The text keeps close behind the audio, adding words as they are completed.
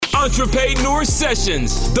Entrepreneur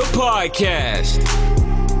Sessions, the podcast.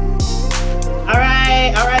 All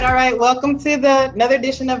right. Welcome to another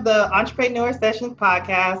edition of the Entrepreneur Sessions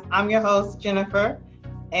podcast. I'm your host, Jennifer,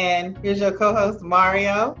 and here's your co-host,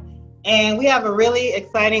 Mario. And we have a really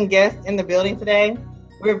exciting guest in the building today.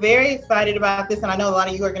 We're very excited about this, and I know a lot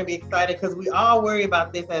of you are going to be excited because we all worry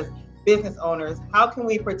about this as business owners. How can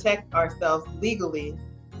we protect ourselves legally?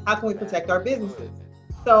 How can we protect our businesses?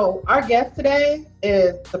 So our guest today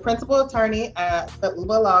is the principal attorney at the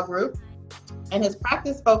UBA Law Group, and his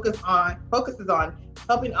practice focuses on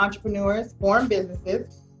helping entrepreneurs form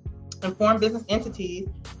businesses and form business entities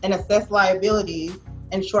and assess liabilities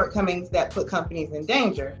and shortcomings that put companies in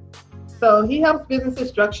danger. So he helps businesses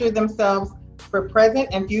structure themselves for present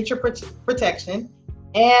and future protection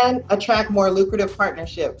and attract more lucrative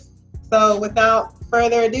partnerships. So without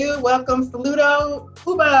further ado, welcome Saludo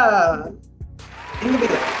Uba. In the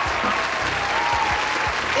video.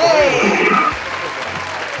 Hey!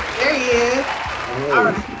 There he is. All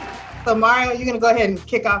right. So Mario, you're going to go ahead and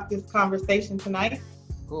kick off this conversation tonight.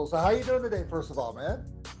 Cool. So how you doing today, first of all, man?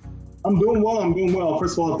 I'm doing well.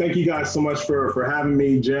 First of all, thank you guys so much for having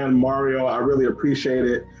me, Jen, Mario. I really appreciate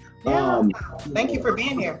it. Yeah. Thank you for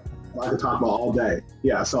being here. I could talk about all day.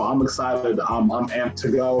 Yeah, so I'm excited. I'm amped to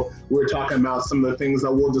go. We're talking about some of the things that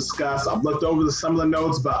we'll discuss. I've looked over some of the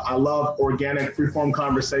notes, but I love organic, free-form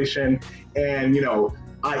conversation. And,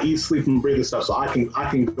 I eat, sleep, and breathe this stuff, so I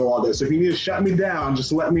can go all day. So if you need to shut me down,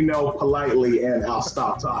 just let me know politely, and I'll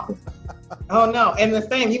stop talking. Oh, no. And the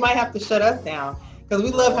same, you might have to shut us down, because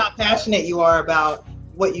we love how passionate you are about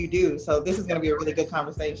what you do. So this is going to be a really good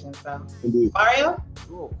conversation. So, Indeed. Mario?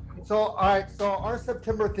 Cool. So, all right. So our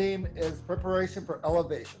September theme is preparation for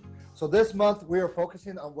elevation. So this month we are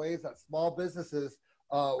focusing on ways that small businesses,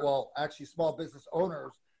 small business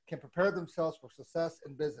owners can prepare themselves for success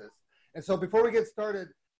in business. And so before we get started,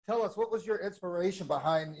 tell us, what was your inspiration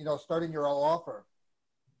behind, starting your law firm?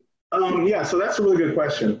 So that's a really good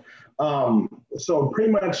question. So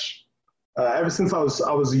pretty much ever since I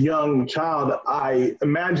was a young child, I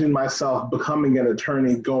imagined myself becoming an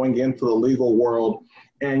attorney, going into the legal world.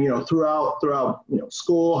 And, throughout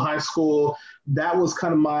school, high school, that was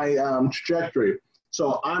kind of my trajectory.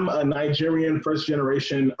 So I'm a Nigerian first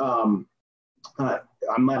generation. I'm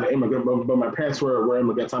not an immigrant, but my parents were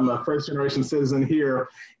immigrants. I'm a first generation citizen here.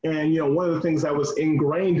 And, one of the things that was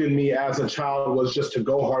ingrained in me as a child was just to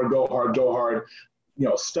go hard,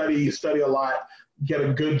 study a lot, get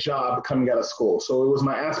a good job coming out of school. So it was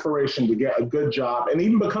my aspiration to get a good job. And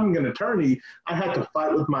even becoming an attorney, I had to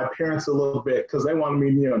fight with my parents a little bit because they wanted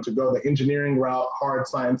me, to go the engineering route, hard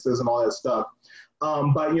sciences and all that stuff.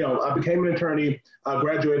 But I became an attorney,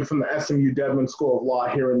 graduated from the SMU Dedman School of Law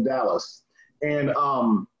here in Dallas. And,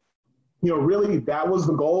 really that was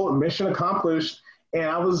the goal, mission accomplished. And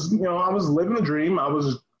I was living the dream. I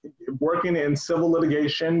was working in civil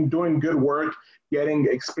litigation, doing good work, getting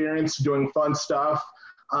experience, doing fun stuff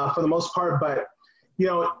for the most part. But,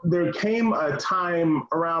 there came a time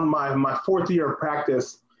around my fourth year of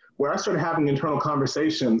practice where I started having internal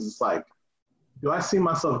conversations. It's like, do I see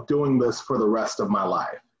myself doing this for the rest of my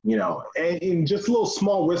life? And just little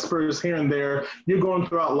small whispers here and there. You're going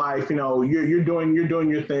throughout life, you're doing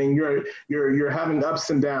your thing, you're having ups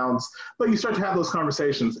and downs, but you start to have those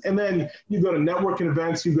conversations. And then you go to networking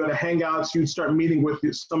events, you go to hangouts, you start meeting with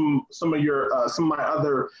some of my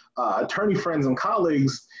other attorney friends and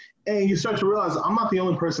colleagues, and you start to realize I'm not the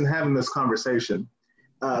only person having this conversation.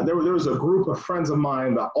 There was a group of friends of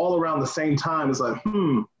mine that all around the same time is like,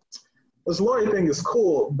 this lawyer thing is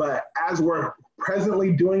cool, but as we're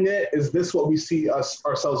presently doing it, is this what we see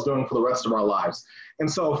ourselves doing for the rest of our lives?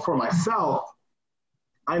 And so for myself,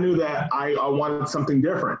 I knew that I wanted something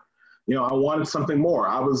different. I wanted something more.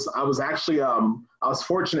 I was actually, I was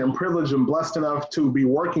fortunate and privileged and blessed enough to be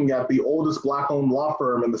working at the oldest Black-owned law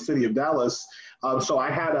firm in the city of Dallas. So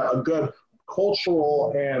I had a good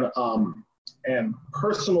cultural and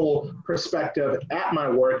personal perspective at my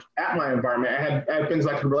work, at my environment. I had things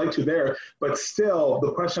I could relate to there, but still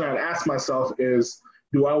the question I'd ask myself is,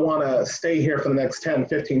 do I want to stay here for the next 10,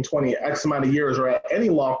 15, 20, X amount of years or at any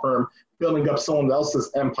law firm building up someone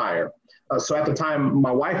else's empire? So at the time,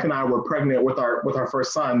 my wife and I were pregnant with our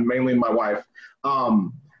first son, mainly my wife.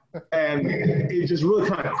 And it just really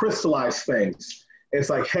kind of crystallized things. It's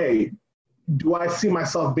like, hey, do I see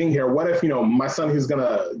myself being here? What if, my son, he's going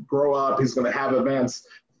to grow up, he's going to have events,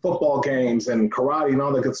 football games and karate and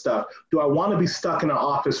all that good stuff. Do I want to be stuck in an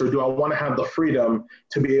office, or do I want to have the freedom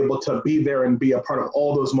to be able to be there and be a part of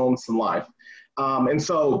all those moments in life? And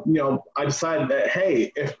so, I decided that,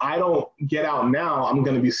 hey, if I don't get out now, I'm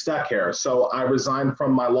going to be stuck here. So I resigned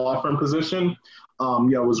from my law firm position.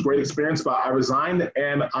 It was a great experience, but I resigned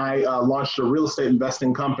and I launched a real estate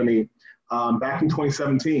investing company back in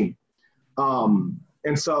 2017.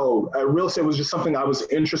 And so real estate was just something I was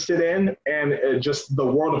interested in, and just the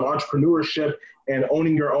world of entrepreneurship and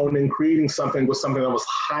owning your own and creating something was something that was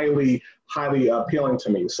highly appealing to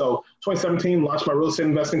me. So 2017, launched my real estate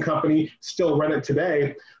investing company, still run it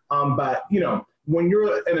today. But when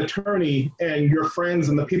you're an attorney and your friends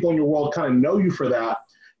and the people in your world kind of know you for that,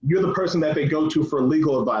 you're the person that they go to for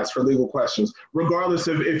legal advice, for legal questions, regardless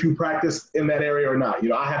of if you practice in that area or not.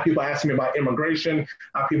 I have people asking me about immigration.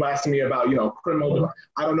 I have people asking me about, criminal.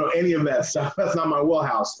 I don't know any of that stuff. That's not my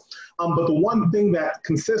wheelhouse. But the one thing that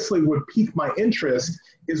consistently would pique my interest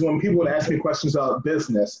is when people would ask me questions about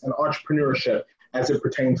business and entrepreneurship as it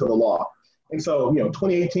pertained to the law. And so,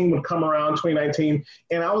 2018 would come around, 2019,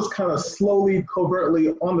 and I was kind of slowly, covertly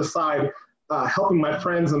on the side, helping my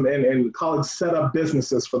friends and colleagues set up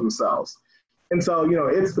businesses for themselves. And so,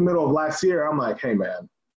 it's the middle of last year. I'm like, hey, man,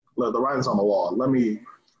 look, the writing's on the wall. Let me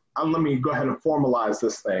go ahead and formalize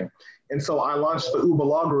this thing. And so I launched the Uba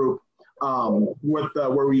Law Group,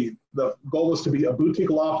 the goal was to be a boutique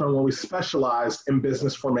law firm where we specialized in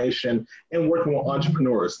business formation and working with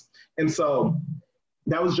entrepreneurs. And so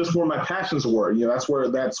that was just where my passions were. That's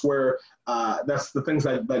the things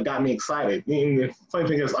that got me excited. And the funny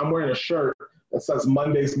thing is, I'm wearing a shirt that says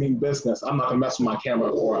Mondays Mean Business. I'm not gonna mess with my camera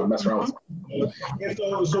or mess around with it. And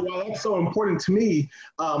so while that's so important to me,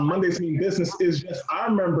 Mondays Mean Business is just, I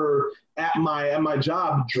remember at my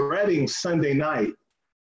job dreading Sunday night,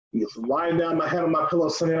 lying down my head on my pillow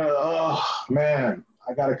Sunday night, oh man,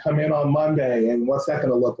 I gotta come in on Monday, and what's that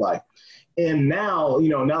gonna look like? And now,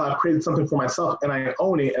 now I've created something for myself and I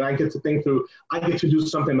own it, and I get to think through, I get to do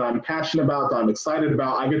something that I'm passionate about, that I'm excited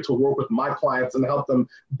about. I get to work with my clients and help them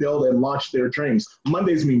build and launch their dreams.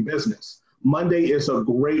 Mondays mean business. Monday is a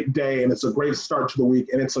great day, and it's a great start to the week,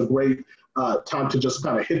 and it's a great time to just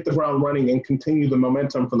kind of hit the ground running and continue the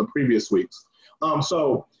momentum from the previous weeks.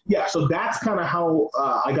 So that's kind of how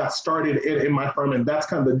I got started in my firm, and that's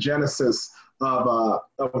kind of the genesis of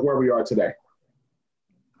where we are today.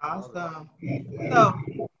 Awesome. So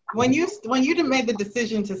when you made the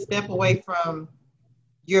decision to step away from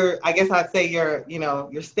your, I guess I'd say your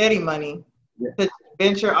steady money, to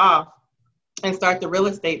venture off and start the real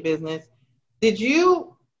estate business,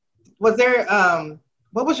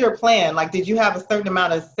 what was your plan? Like, did you have a certain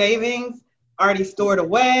amount of savings already stored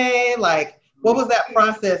away? Like, what was that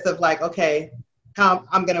process of like, okay, how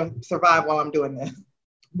I'm going to survive while I'm doing this?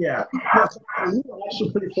 Yeah, we were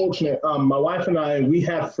actually pretty fortunate. My wife and I, we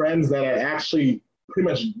had friends that had actually pretty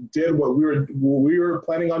much did what we were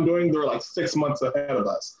planning on doing. They were like 6 months ahead of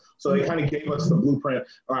us. So they kind of gave us the blueprint.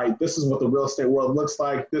 All right, this is what the real estate world looks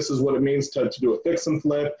like. This is what it means to do a fix and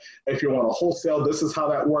flip. If you want a wholesale, this is how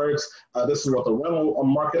that works. This is what the rental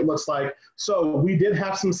market looks like. So we did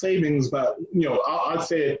have some savings, but I'd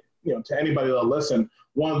say, to anybody that'll listen,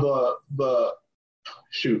 one of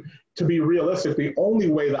to be realistic, the only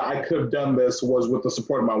way that I could have done this was with the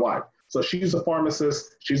support of my wife. So she's a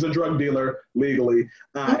pharmacist, she's a drug dealer legally,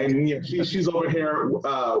 and she's over here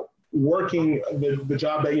working the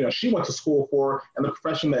job that she went to school for and the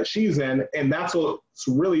profession that she's in, and that's what's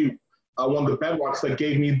really one of the bedrocks that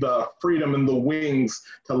gave me the freedom and the wings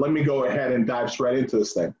to let me go ahead and dive straight into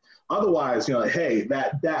this thing. Otherwise, hey,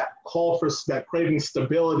 that call for that craving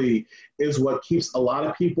stability is what keeps a lot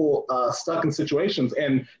of people stuck in situations.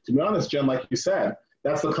 And to be honest, Jen, like you said,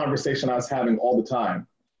 that's the conversation I was having all the time.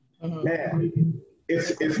 Mm-hmm. Man,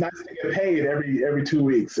 it's nice to get paid every 2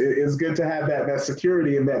 weeks. It's good to have that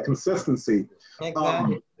security and that consistency.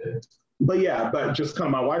 Exactly. But just kind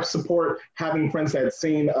of my wife's support, having friends that had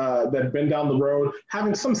seen that had been down the road,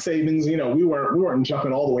 having some savings. We weren't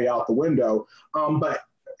jumping all the way out the window, but.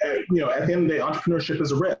 At the end of the day, entrepreneurship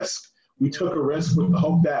is a risk. We took a risk with the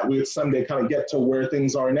hope that we would someday kind of get to where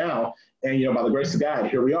things are now. And, by the grace of God,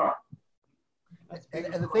 here we are.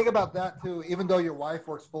 And the thing about that too, even though your wife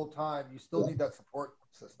works full time, you still need that support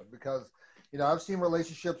system because, I've seen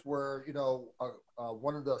relationships where,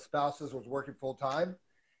 one of the spouses was working full time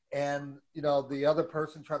and, the other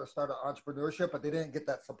person tried to start an entrepreneurship, but they didn't get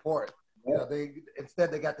that support.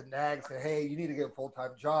 Instead they got the nag saying, hey, you need to get a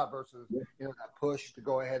full-time job versus that push to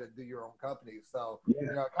go ahead and do your own company. So it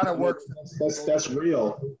kind of works. That's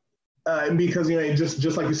real. Because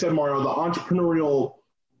just like you said, Mario, the entrepreneurial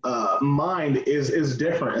mind is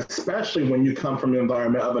different, especially when you come from the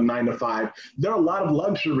environment of a 9-to-5. There are a lot of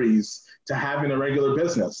luxuries to having a regular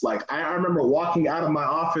business. Like I remember walking out of my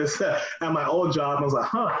office at my old job and I was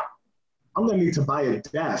like, I'm gonna need to buy a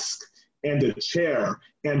desk and a chair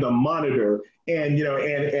and a monitor and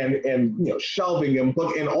shelving and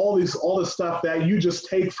book and all this stuff that you just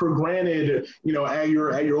take for granted, at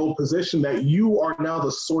your old position, that you are now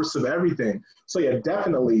the source of everything. So yeah,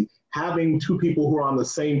 definitely having two people who are on the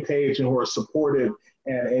same page and who are supportive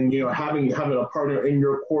and having a partner in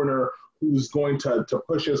your corner who's going to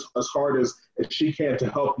push as hard as she can to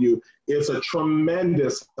help you is a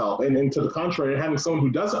tremendous help. And to the contrary, having someone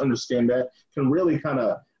who doesn't understand that can really kind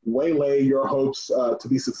of waylay your hopes to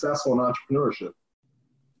be successful in entrepreneurship.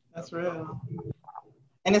 That's real.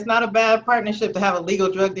 And it's not a bad partnership to have a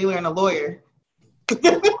legal drug dealer and a lawyer. Just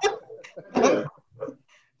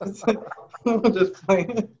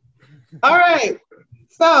playing. All right.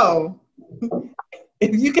 So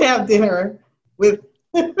if you could have dinner with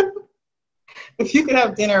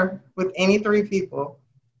any three people,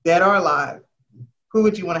 dead or alive, who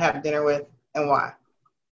would you want to have dinner with and why?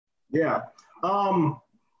 Yeah.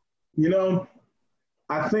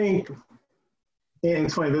 I think, and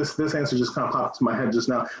it's funny, this answer just kind of popped into my head just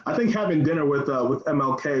now. I think having dinner with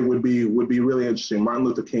MLK would be really interesting, Martin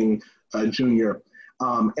Luther King Jr.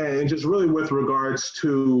 And just really with regards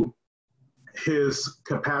to his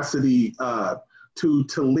capacity to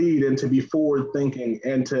lead and to be forward thinking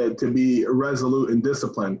and to be resolute and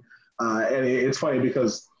disciplined. And it's funny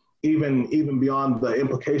because even beyond the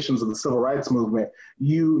implications of the civil rights movement,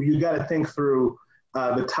 you got to think through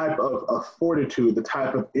the type of fortitude, the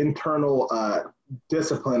type of internal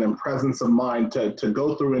discipline and presence of mind to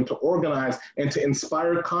go through and to organize and to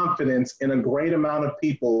inspire confidence in a great amount of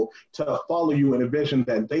people to follow you in a vision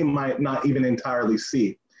that they might not even entirely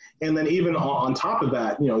see. And then even on top of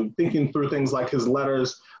that, thinking through things like his letter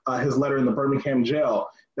in the Birmingham jail,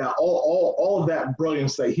 that all of that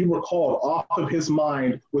brilliance that he recalled off of his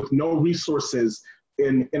mind with no resources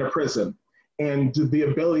in a prison. And the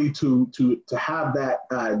ability to have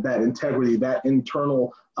that integrity, that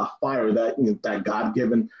internal fire, that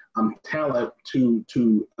God-given talent to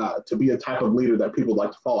be a type of leader that people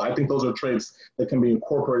like to follow. I think those are traits that can be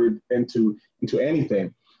incorporated into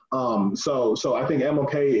anything. So I think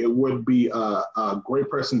MLK would be a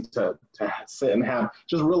great person to sit and have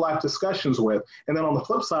just real life discussions with. And then on the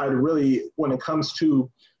flip side, really, when it comes to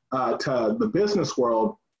the business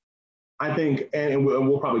world, I think, and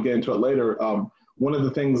we'll probably get into it later, one of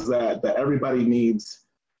the things that everybody needs,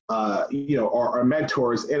 are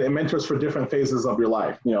mentors, and mentors for different phases of your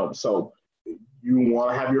life. So you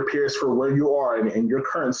want to have your peers for where you are in your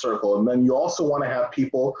current circle. And then you also want to have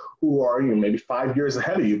people who are maybe 5 years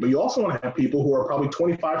ahead of you, but you also want to have people who are probably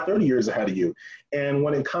 25, 30 years ahead of you. And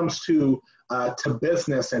when it comes to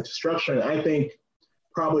business and to structuring, I think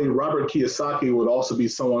probably Robert Kiyosaki would also be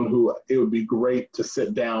someone who it would be great to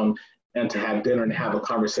sit down and to have dinner and have a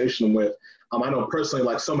conversation with. I know personally,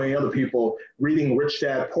 like so many other people, reading Rich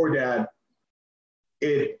Dad, Poor Dad,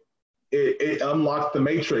 it unlocked the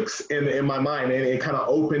matrix in my mind, and it kind of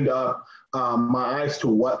opened up my eyes to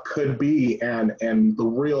what could be and the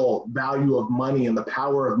real value of money and the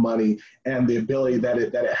power of money and the ability that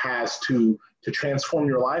it has to transform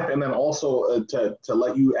your life, and then also to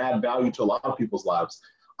let you add value to a lot of people's lives.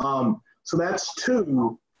 So that's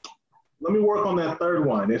two. Let me work on that third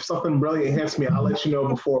one. If something brilliant hits me, I'll let you know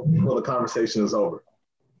before the conversation is over.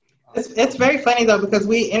 It's very funny though, because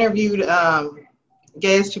we interviewed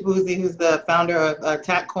Gayus Chibuzi, who's the founder of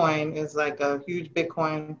Tatcoin, is like a huge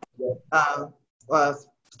Bitcoin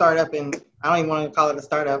startup, and I don't even want to call it a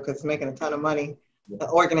startup because it's making a ton of money,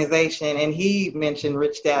 organization. And he mentioned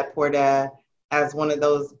Rich Dad, Poor Dad as one of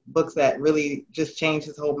those books that really just changed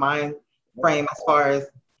his whole mind frame as far as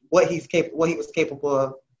what he was capable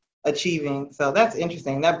of achieving. So that's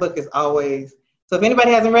interesting. That book is always, so if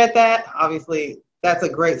anybody hasn't read that, obviously that's a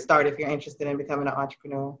great start if you're interested in becoming an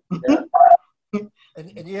entrepreneur. Yeah.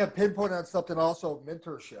 And you have pinpointed on something also,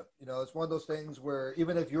 mentorship. It's one of those things where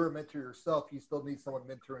even if you're a mentor yourself, you still need someone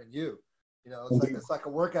mentoring you. It's like a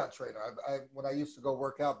workout trainer. When I used to go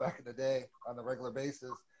work out back in the day on a regular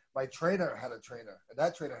basis, my trainer had a trainer, and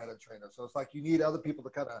that trainer had a trainer. So it's like you need other people to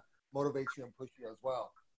kind of motivate you and push you as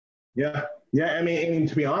well. Yeah. I mean, and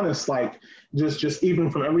to be honest, like just even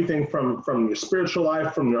from everything from your spiritual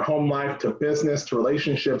life, from your home life to business to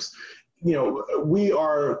relationships, we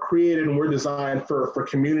are created and we're designed for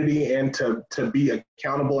community and to be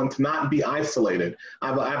accountable and to not be isolated.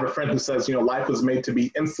 I have a friend who says, life was made to be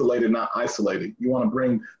insulated, not isolated. You want to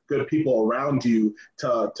bring good people around you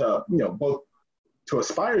to both to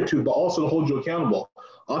aspire to, but also to hold you accountable.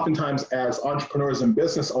 Oftentimes as entrepreneurs and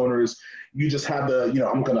business owners, you just have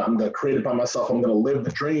I'm gonna create it by myself. I'm gonna live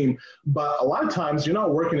the dream. But a lot of times you're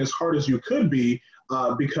not working as hard as you could be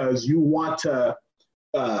because you want to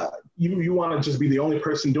you want to just be the only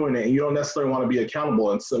person doing it, and you don't necessarily want to be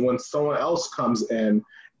accountable. And so when someone else comes in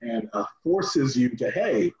and forces you to,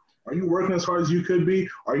 hey, are you working as hard as you could be?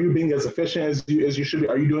 Are you being as efficient as you should be?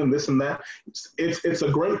 Are you doing this and that? It's a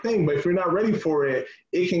great thing, but if you're not ready for it,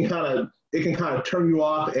 it can kind of turn you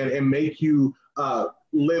off and make you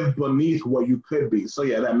live beneath what you could be. So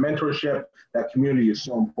yeah, that mentorship, that community is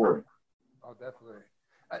so important. Oh, definitely.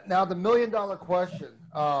 Now the $1 million question.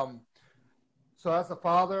 So as a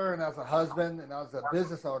father and as a husband and as a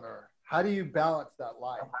business owner, how do you balance that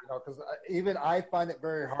life? You know, because even I find it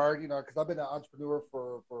very hard, you know, because I've been an entrepreneur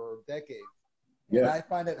for decades. Yeah. And I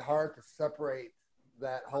find it hard to separate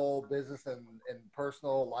that whole business and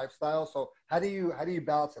personal lifestyle. So how do you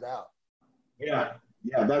balance it out? Yeah,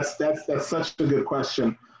 that's such a good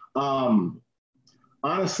question.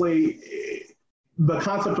 Honestly, the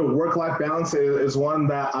concept of work-life balance is one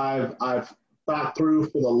that I've thought through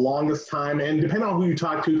for the longest time. And depending on who you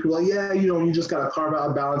talk to, people are like, yeah, you just got to carve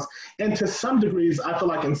out a balance. And to some degrees, I feel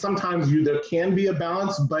like, and sometimes there can be a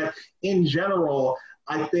balance, but in general,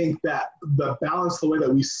 I think that the balance, the way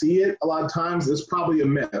that we see it a lot of times, is probably a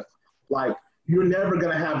myth. Like, you're never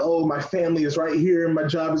going to have, oh, my family is right here, my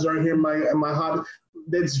job is right here, my hobby.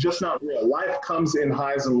 It's just not real. Life comes in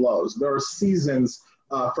highs and lows. There are seasons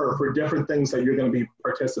for different things that you're going to be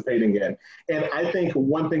participating in. And I think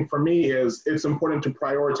one thing for me is it's important to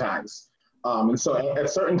prioritize. And so at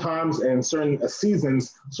certain times and certain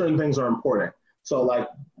seasons, certain things are important. So like,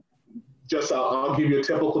 just I'll give you a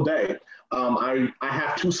typical day. I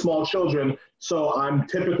have 2 small children, so I'm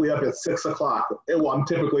typically up at 6 o'clock. Well, I'm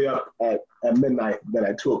typically up at midnight, then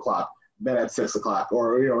at 2 o'clock, then at 6 o'clock,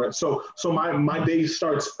 or so my day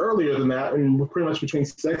starts earlier than that, and we're pretty much between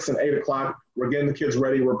 6 and 8 o'clock. We're getting the kids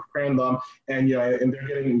ready, we're preparing them, and and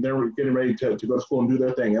they're getting ready to go to school and do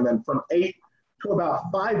their thing. And then from 8 to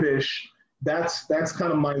about 5-ish, that's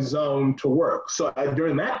kind of my zone to work. So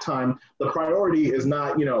during that time, the priority is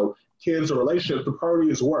not kids or relationships. The priority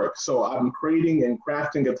is work. So I'm creating and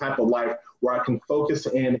crafting a type of life where I can focus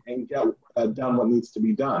in and get done what needs to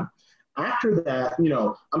be done. After that,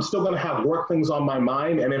 I'm still going to have work things on my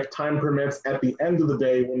mind. And if time permits, at the end of the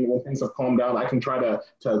day, when things have calmed down, I can try to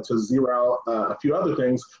zero out a few other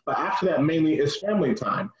things. But after that, mainly is family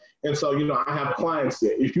time. And so, I have clients.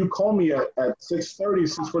 If you call me at 6:30,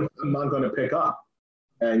 6:40, I'm not going to pick up.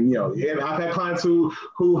 And, and I've had clients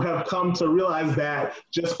who have come to realize that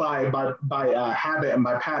just by habit and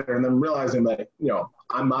by pattern, and then realizing that,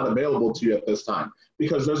 I'm not available to you at this time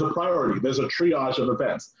because there's a priority. There's a triage of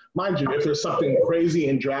events. Mind you, if there's something crazy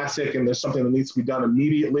and drastic and there's something that needs to be done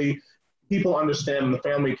immediately, people understand, and the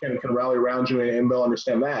family can rally around you and they'll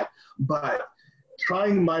understand that. But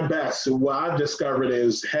trying my best, what I've discovered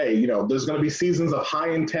is, hey, there's going to be seasons of high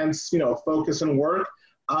intense, focus and work.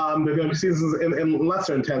 There are going to be seasons in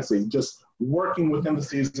lesser intensity, just working within the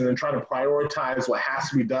season and trying to prioritize what has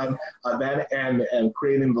to be done then and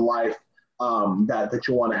creating the life that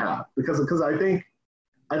you want to have. Because I think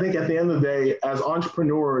at the end of the day, as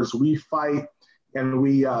entrepreneurs, we fight and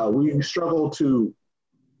we struggle to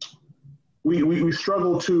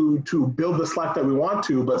build this life that we want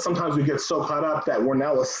to, but sometimes we get so caught up that we're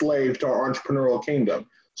now a slave to our entrepreneurial kingdom.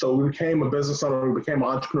 So we became a business owner, we became an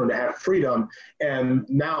entrepreneur to have freedom, and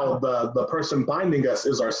now the person binding us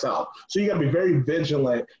is ourselves. So you got to be very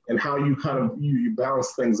vigilant in how you you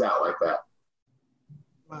balance things out like that.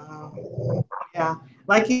 Wow. Yeah.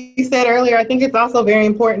 Like you said earlier, I think it's also very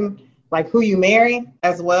important, like who you marry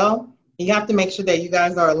as well. You have to make sure that you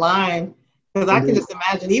guys are aligned, because I can just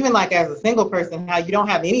imagine, even like as a single person, how you don't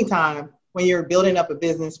have any time when you're building up a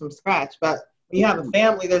business from scratch. But when you have a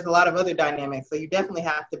family, there's a lot of other dynamics. So you definitely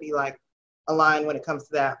have to be like aligned when it comes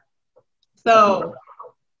to that. So,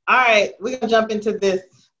 all right, we're going to jump into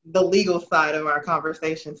the legal side of our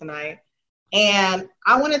conversation tonight. And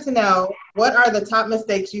I wanted to know, what are the top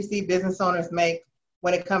mistakes you see business owners make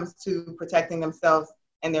when it comes to protecting themselves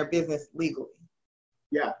and their business legally?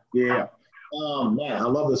 Yeah. Man, I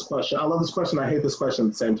love this question. I hate this question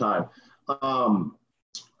at the same time.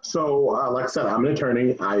 So like I said, I'm an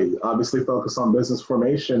attorney. I obviously focus on business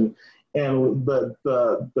formation. And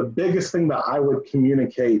the biggest thing that I would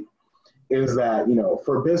communicate is that,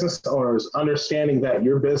 for business owners, understanding that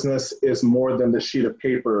your business is more than the sheet of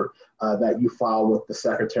paper that you file with the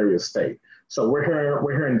Secretary of State. So we're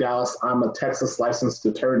here in Dallas. I'm a Texas licensed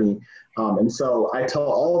attorney. And so I tell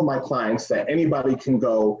all of my clients that anybody can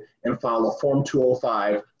go and file a Form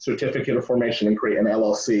 205 certificate of formation and create an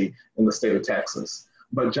LLC in the state of Texas.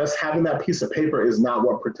 But just having that piece of paper is not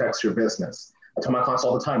what protects your business. tell my clients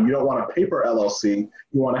all the time, you don't want a paper LLC,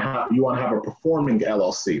 you want to have a performing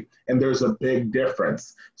LLC. And there's a big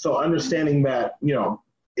difference. So understanding that,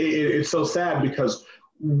 it's so sad because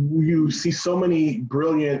you see so many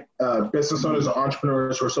brilliant business owners and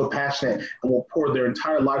entrepreneurs who are so passionate and will pour their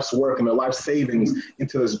entire life's work and their life savings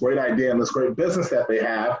into this great idea and this great business that they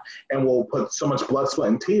have, and will put so much blood, sweat,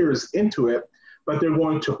 and tears into it, but they're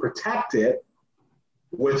going to protect it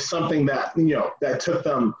with something that, that took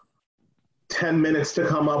them 10 minutes to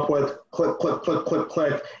come up with, click, click, click, click,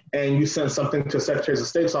 click, and you send something to Secretary of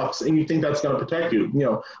State's office and you think that's going to protect you.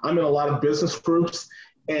 I'm in a lot of business groups,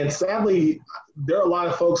 and sadly, there are a lot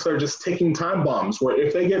of folks that are just taking time bombs where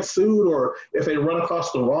if they get sued or if they run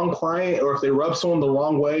across the wrong client or if they rub someone the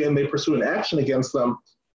wrong way and they pursue an action against them,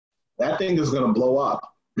 that thing is going to blow up.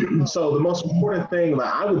 So the most important thing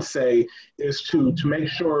that I would say is to make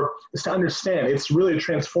sure, is to understand it's really a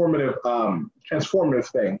transformative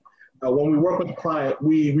thing. When we work with a client,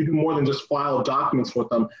 we do more than just file documents with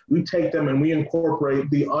them. We take them and we incorporate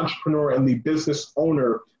the entrepreneur and the business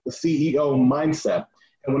owner, the CEO mindset.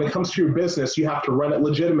 And when it comes to your business, you have to run it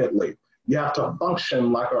legitimately. You have to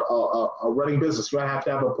function like a running business. You have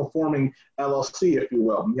to have a performing LLC, if you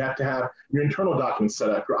will. You have to have your internal documents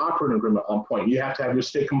set up, your operating agreement on point. You have to have your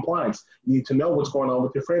state compliance. You need to know what's going on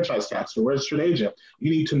with your franchise tax and registered agent.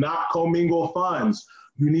 You need to not commingle funds.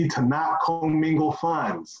 You need to not commingle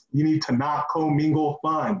funds. You need to not commingle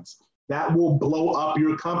funds. That will blow up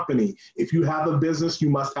your company. If you have a business, you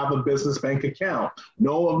must have a business bank account.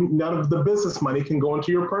 None of the business money can go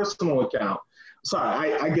into your personal account.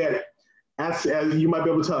 Sorry, I get it. As you might be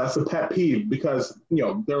able to tell, that's a pet peeve because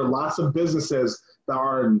there are lots of businesses that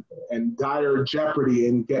are in dire jeopardy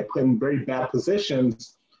and get put in very bad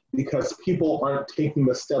positions because people aren't taking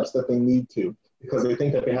the steps that they need to because they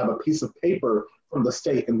think that they have a piece of paper from the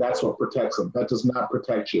state and that's what protects them. That does not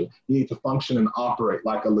protect you. You need to function and operate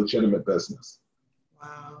like a legitimate business.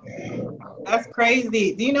 Wow. That's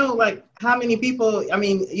crazy. Do you know how many people,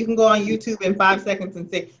 you can go on YouTube in 5 seconds and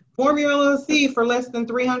say, form your LLC for less than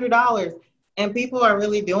 $300. And people are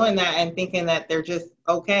really doing that and thinking that they're just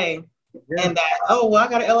okay. Yeah. And that, I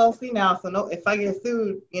got an LLC now. So no, if I get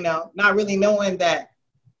sued, not really knowing that,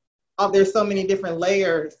 there's so many different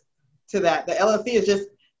layers to that. The LLC is just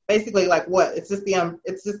basically what? It's just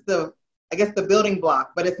the building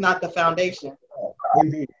block, but it's not the foundation.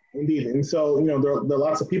 Indeed. And so, there are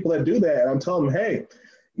lots of people that do that. And I'm telling them, hey,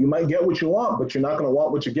 you might get what you want, but you're not going to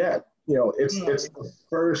want what you get. It's the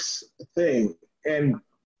first thing. And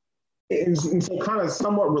so kind of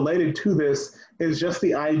somewhat related to this is just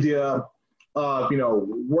the idea of,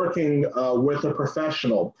 working with a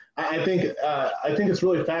professional. I think it's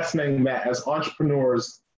really fascinating that as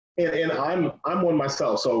entrepreneurs, and I'm one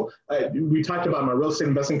myself. So we talked about my real estate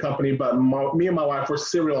investing company, but me and my wife, we're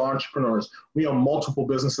serial entrepreneurs. We own multiple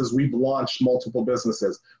businesses. We've launched multiple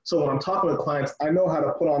businesses. So when I'm talking with clients, I know how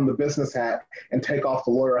to put on the business hat and take off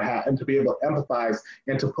the lawyer hat and to be able to empathize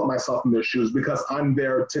and to put myself in their shoes because I'm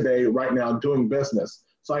there today, right now, doing business.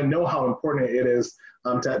 So I know how important it is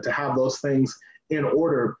to have those things in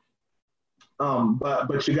order.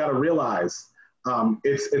 But you got to realize,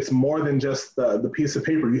 it's more than just the piece of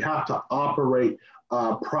paper. You have to operate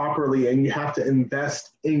properly and you have to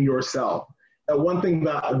invest in yourself. And one thing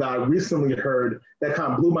that I recently heard that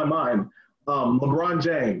kind of blew my mind, LeBron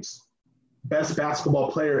James, best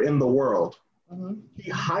basketball player in the world. Mm-hmm. He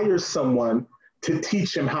hires someone to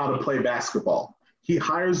teach him how to play basketball. He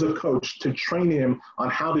hires a coach to train him on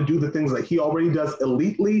how to do the things that he already does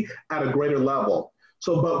elitely at a greater level.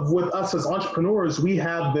 So, but with us as entrepreneurs, we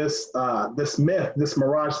have this myth, this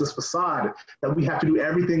mirage, this facade that we have to do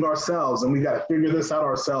everything ourselves, and we got to figure this out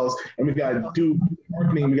ourselves, and we got to do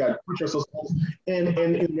marketing, we got to push ourselves. And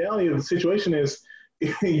in reality, the situation is,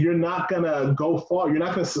 you're not gonna go far. You're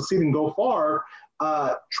not gonna succeed and go far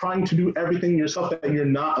trying to do everything yourself that you're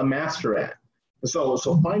not a master at. So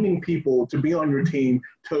finding people to be on your team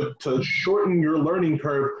to shorten your learning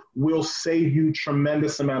curve will save you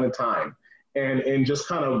tremendous amount of time. And just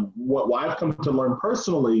kind of what I've come to learn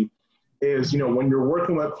personally is, when you're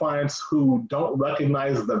working with clients who don't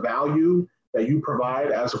recognize the value that you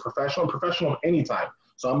provide as a professional of any type.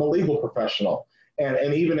 So I'm a legal professional.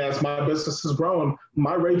 And even as my business has grown,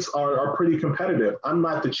 my rates are pretty competitive. I'm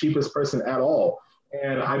not the cheapest person at all.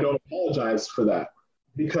 And I don't apologize for that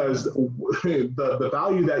because the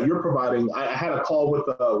value that you're providing, I had a call with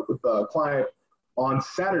a client on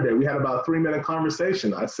Saturday. We had about a 3-minute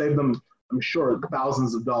conversation. I saved them, I'm sure,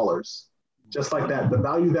 thousands of dollars. Just like that. The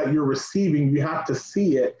value that you're receiving, you have to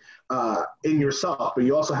see it in yourself, but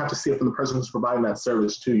you also have to see it from the person who's providing that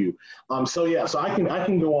service to you. So I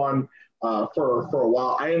can go on for a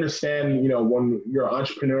while. I understand, when you're an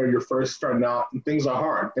entrepreneur, you're first starting out, things are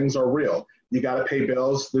hard, things are real. You got to pay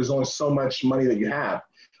bills. There's only so much money that you have.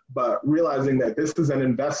 But realizing that this is an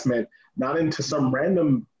investment, not into some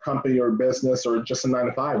random company or business or just a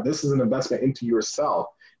 9-to-5, this is an investment into yourself.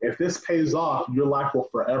 If this pays off, your life will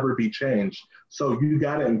forever be changed. So you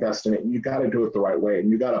got to invest in it. You got to do it the right way. And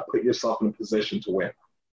you got to put yourself in a position to win.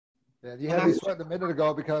 Yeah, you had me sweating a minute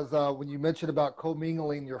ago because when you mentioned about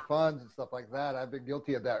commingling your funds and stuff like that, I've been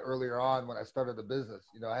guilty of that earlier on when I started the business.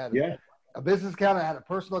 I had a business account, I had a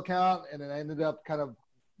personal account, and then I ended up kind of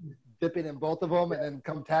dipping in both of them. And then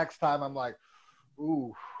come tax time, I'm like,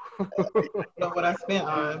 ooh. What I spent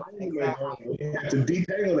on. Exactly. You have to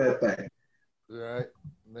detail that thing. Right,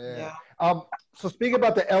 man. Yeah. So speaking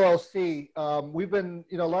about the LLC, we've been,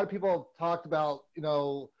 a lot of people have talked about,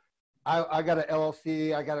 I got an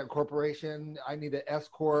LLC, I got a corporation, I need an S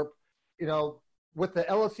Corp. With the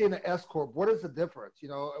LLC and the S Corp, what is the difference?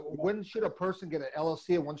 When should a person get an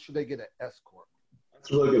LLC and when should they get an S Corp?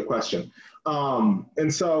 That's a really good question.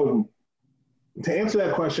 And so to answer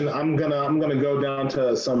that question, I'm gonna go down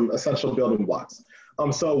to some essential building blocks.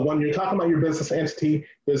 So when you're talking about your business entity,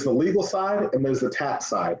 there's the legal side and there's the tax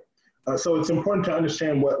side. So it's important to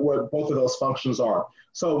understand what both of those functions are.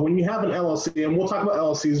 So when you have an LLC, and we'll talk about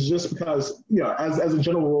LLCs just because, as a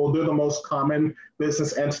general rule, they're the most common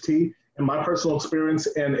business entity. In my personal experience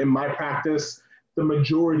and in my practice,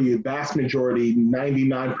 the vast majority,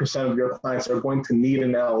 99% of your clients are going to need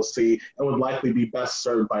an LLC and would likely be best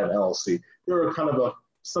served by an LLC. There are kind of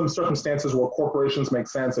some circumstances where corporations make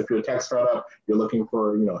sense. If you're a tech startup, you're looking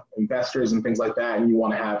for investors and things like that, and you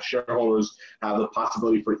want to have shareholders have the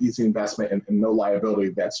possibility for easy investment and no liability.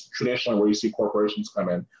 That's traditionally where you see corporations come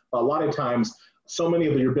in. But a lot of times, so many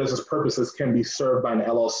of your business purposes can be served by an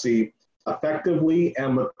LLC effectively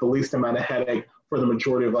and with the least amount of headache for the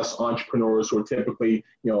majority of us entrepreneurs who are typically,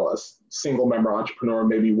 a single member entrepreneur,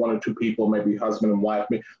 maybe one or two people, maybe husband and wife,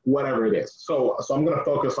 whatever it is. So I'm going to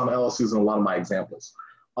focus on LLCs in a lot of my examples.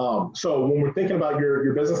 So when we're thinking about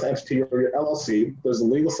your business entity or your LLC, there's the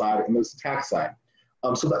legal side and there's the tax side.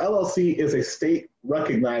 So the LLC is a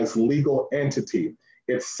state-recognized legal entity.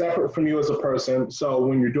 It's separate from you as a person. So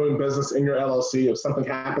when you're doing business in your LLC, if something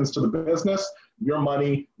happens to the business, your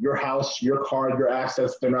money, your house, your car, your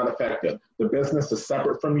assets, they're not affected. The business is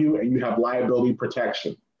separate from you and you have liability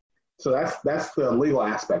protection. So that's the legal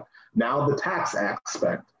aspect. Now the tax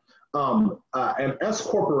aspect. An S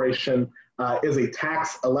corporation is a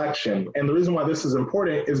tax election. And the reason why this is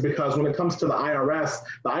important is because when it comes to the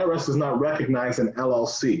IRS does not recognize an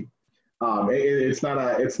LLC. It's not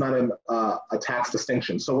a tax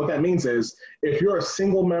distinction. So what that means is if you're a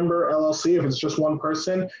single member LLC, if it's just one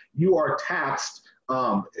person, you are taxed.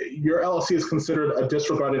 Your LLC is considered a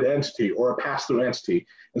disregarded entity or a pass-through entity.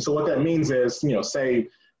 And so what that means is, say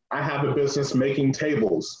I have a business making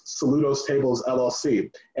tables, Saludos Tables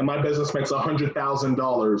LLC, and my business makes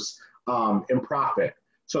 $100,000 in profit.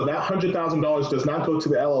 So that $100,000 does not go to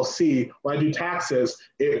the LLC. When I do taxes,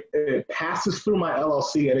 it passes through my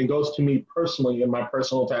LLC and it goes to me personally in my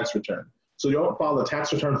personal tax return. So you don't file a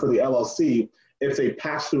tax return for the LLC. It's a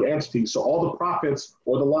pass-through entity. So all the profits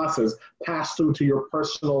or the losses pass through to your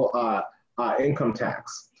personal income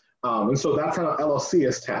tax. And so that's how LLC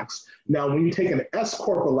is taxed. Now, when you take an S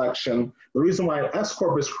Corp election, the reason why an S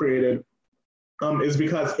Corp is created is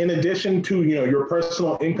because in addition to your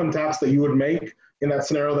personal income tax that you would make in that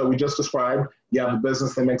scenario that we just described, you have a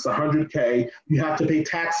business that makes $100K, you have to pay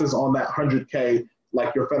taxes on that $100K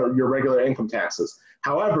like your regular income taxes.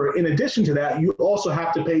 However, in addition to that, you also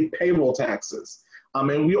have to pay payroll taxes.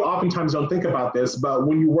 And we oftentimes don't think about this, but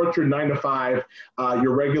when you work your 9-to-5,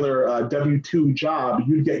 your regular W-2 job,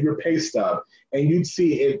 you'd get your pay stub. And you'd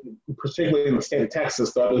see it, particularly in the state of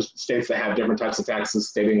Texas, the other states that have different types of taxes,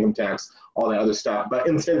 state income tax, all that other stuff. But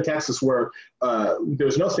in the state of Texas where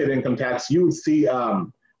there's no state income tax, you would see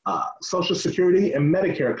Social Security and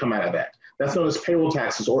Medicare come out of that. That's known as payroll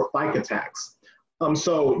taxes or FICA tax.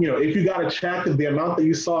 So, if you got a check, the amount that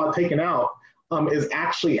you saw taken out is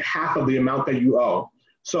actually half of the amount that you owe.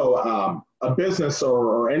 So a business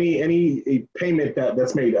or any payment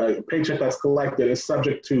that's made, a paycheck that's collected is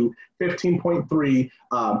subject to 15.3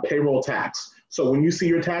 payroll tax. So when you see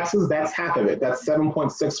your taxes, that's half of it. That's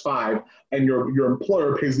 7.65, and your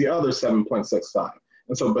employer pays the other 7.65.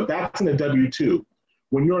 And so, but that's in a W-2.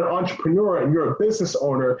 When you're an entrepreneur and you're a business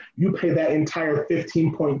owner, you pay that entire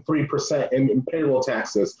 15.3% in payroll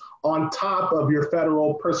taxes on top of your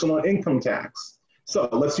federal personal income tax. So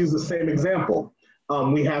let's use the same example.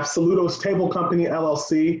 We have Saludos Table Company,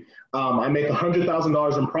 LLC. I make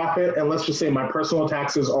 $100,000 in profit, and let's just say my personal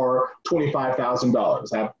taxes are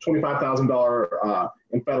 $25,000. I have $25,000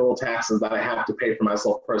 in federal taxes that I have to pay for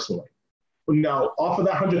myself personally. Now, off of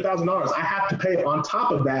that $100,000, I have to pay on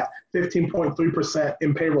top of that 15.3%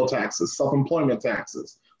 in payroll taxes, self-employment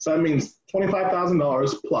taxes. So that means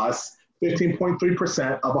 $25,000 plus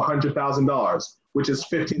 15.3% of $100,000, which is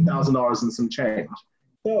 $15,000 and some change.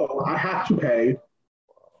 So I have to pay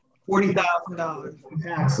 $40,000 in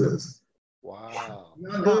taxes. Wow.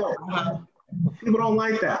 Not good. People don't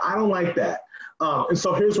like that. I don't like that. And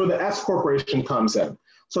so here's where the S corporation comes in.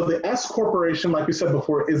 So the S corporation, like we said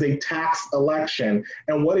before, is a tax election.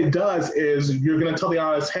 And what it does is you're going to tell the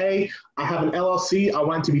IRS, hey, I have an LLC. I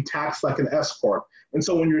want it to be taxed like an S corp. And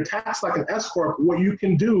so when you're taxed like an S corp, what you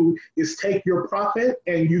can do is take your profit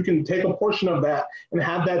and you can take a portion of that and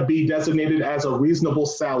have that be designated as a reasonable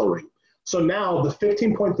salary. So now the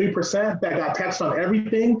 15.3% that got taxed on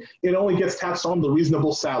everything, it only gets taxed on the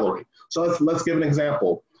reasonable salary. So let's give an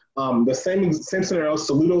example. The same scenario,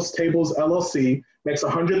 Saludos Tables LLC makes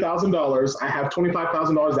 $100,000. I have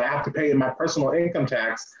 $25,000 I have to pay in my personal income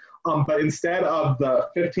tax. But instead of the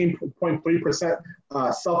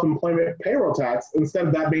 15.3% self-employment payroll tax, instead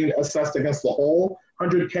of that being assessed against the whole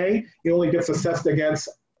 100K, it only gets assessed against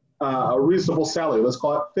a reasonable salary. Let's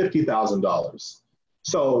call it $50,000.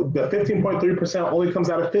 So the 15.3% only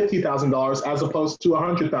comes out of $50,000 as opposed to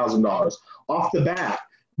 $100,000. Off the bat,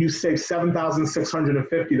 you save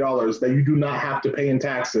 $7,650 that you do not have to pay in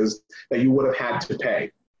taxes that you would have had to pay.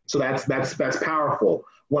 So that's powerful.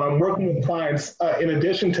 When I'm working with clients, in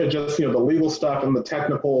addition to just the legal stuff and the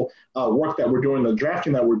technical work that we're doing, the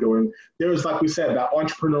drafting that we're doing, there's, like we said, that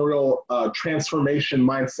entrepreneurial transformation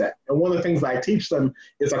mindset. And one of the things that I teach them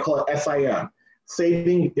is I call it SIM.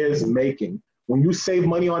 Saving is making. When you save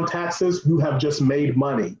money on taxes, you have just made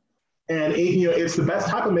money. And it's the best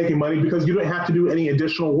type of making money because you don't have to do any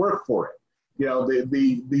additional work for it.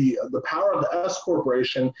 The power of the S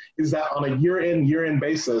corporation is that on a year in and year out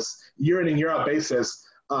basis,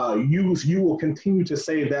 you will continue to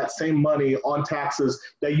save that same money on taxes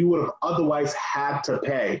that you would have otherwise had to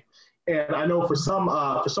pay. And I know for some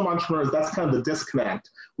entrepreneurs, that's kind of the disconnect.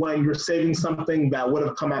 When you're saving something that would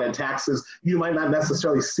have come out in taxes, you might not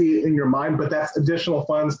necessarily see it in your mind, but that's additional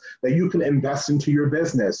funds that you can invest into your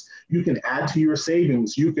business. You can add to your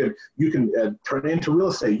savings. You can turn it into real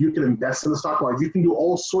estate. You can invest in the stock market. You can do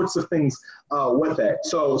all sorts of things with it.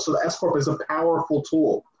 So the S Corp is a powerful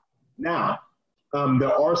tool. Now,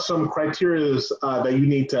 there are some criteria that you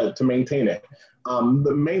need to maintain it.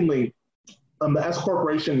 Mainly, the S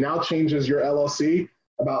corporation now changes your LLC.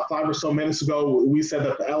 About 5 or so minutes ago, we said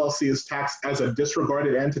that the LLC is taxed as a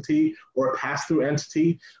disregarded entity or a pass-through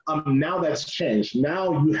entity. Now that's changed.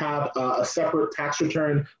 Now you have a separate tax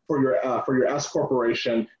return for your S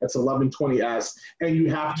corporation. It's 1120S, and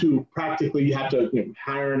you have to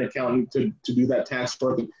hire an accountant to do that tax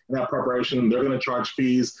work and that preparation. They're going to charge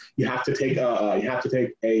fees. You have to take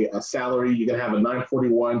a salary. You're going to have a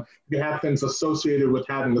 941. You can have things associated with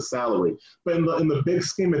having the salary. But in the big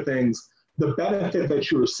scheme of things, the benefit that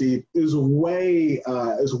you receive is way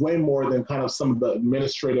more than kind of some of the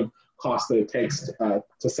administrative costs that it takes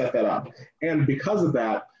to set that up. And because of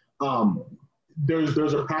that,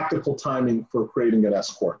 there's a practical timing for creating an S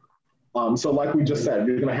corp. So like we just said,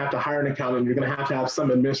 you're going to have to hire an accountant. You're going to have some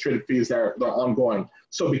administrative fees that are ongoing.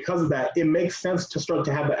 So because of that, it makes sense to start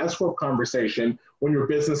to have the S corp conversation when your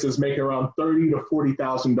business is making around $30,000 to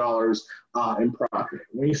 $40,000 in profit.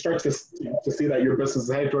 When you start to see that your business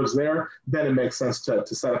is headed towards there, then it makes sense to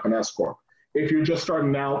set up an S corp. If you're just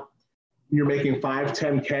starting out, you're making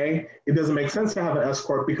 $5,000, $10,000, it doesn't make sense to have an S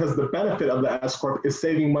corp because the benefit of the S corp is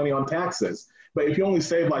saving money on taxes. But if you only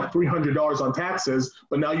save like $300 on taxes,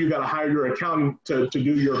 but now you got to hire your accountant to do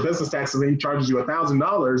your business taxes and he charges you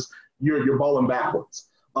 $1,000, you're balling backwards.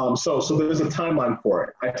 So there's a timeline for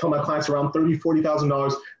it. I tell my clients around $30,000,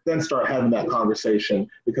 $40,000, then start having that conversation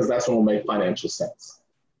because that's when it'll make financial sense.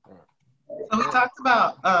 So we talked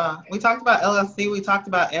about LLC, we talked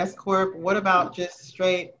about S corp. What about just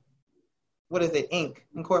straight? What is it? Inc.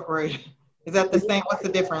 Incorporated. Is that the same? What's the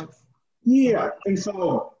difference? Yeah, and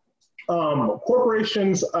so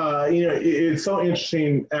corporations, it's so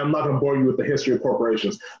interesting. And I'm not going to bore you with the history of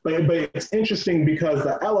corporations, but it's interesting because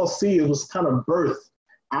the LLC was kind of birthed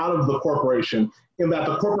out of the corporation in that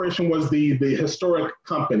the corporation was the historic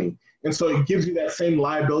company. And so it gives you that same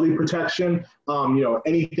liability protection.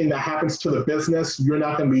 Anything that happens to the business, you're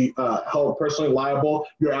not going to be held personally liable.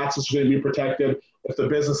 Your assets are going to be protected. If the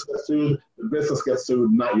business gets sued, the business gets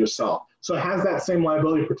sued, not yourself. So it has that same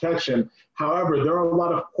liability protection. However, there are a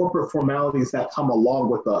lot of corporate formalities that come along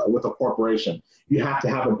with a corporation. You have to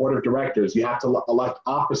have a board of directors. You have to elect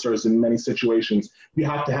officers in many situations. You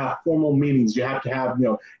have to have formal meetings. You have to have,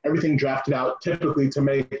 everything drafted out typically to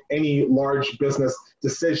make any large business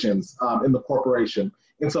decisions in the corporation.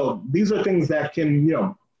 And so these are things that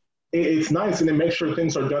can, it's nice, and it makes sure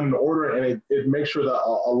things are done in order, and it makes sure that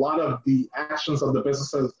a lot of the actions of the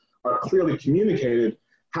businesses are clearly communicated.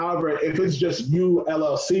 However, if it's just you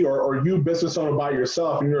LLC or you business owner by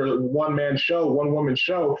yourself and you're a one-man show, one-woman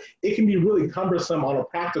show, it can be really cumbersome on a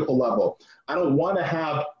practical level. I don't want to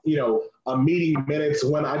have, a meeting minutes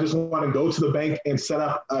when I just want to go to the bank and set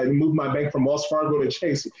up and move my bank from Wells Fargo to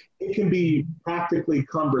Chase. It can be practically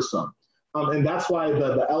cumbersome. And that's why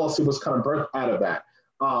the LLC was kind of birthed out of that.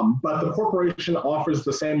 But the corporation offers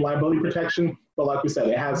the same liability protection, but like we said,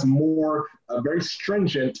 it has more very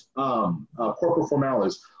stringent corporate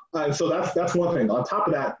formalities. And so that's one thing. On top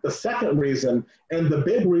of that, the second reason, and the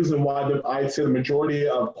big reason why I'd say the majority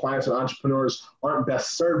of clients and entrepreneurs aren't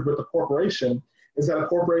best served with a corporation, is that a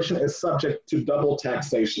corporation is subject to double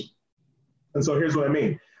taxation. And so here's what I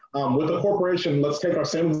mean. With a corporation, let's take our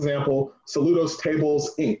same example, Saludos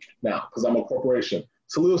Tables Inc. now, because I'm a corporation.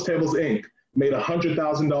 Saludos Tables Inc. made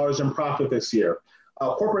 $100,000 in profit this year.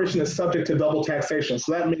 A corporation is subject to double taxation.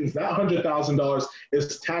 So that means that $100,000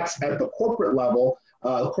 is taxed at the corporate level.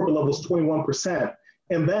 The corporate level is 21%.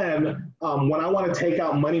 And then when I want to take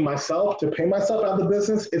out money myself to pay myself out of the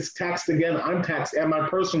business, it's taxed again. I'm taxed at my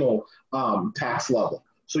personal tax level.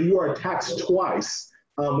 So you are taxed twice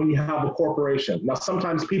when you have a corporation. Now,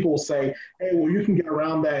 sometimes people will say, hey, well, you can get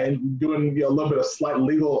around that and doing a little bit of slight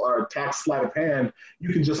legal or tax sleight of hand. You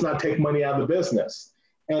can just not take money out of the business.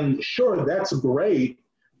 And sure, that's great.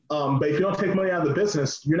 But if you don't take money out of the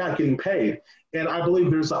business, you're not getting paid. And I believe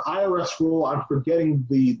there's an IRS rule, I'm forgetting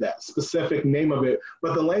that specific name of it,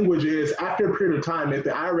 but the language is after a period of time, if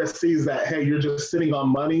the IRS sees that, hey, you're just sitting on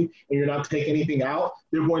money and you're not taking anything out,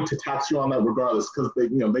 they're going to tax you on that regardless, because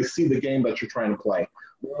they see the game that you're trying to play.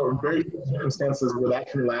 There are very few circumstances where that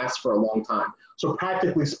can last for a long time. So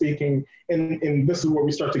practically speaking, and this is where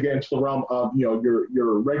we start to get into the realm of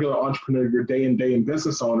your regular entrepreneur, your day in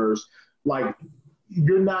business owners, like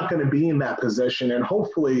you're not going to be in that position. And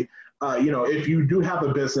hopefully, if you do have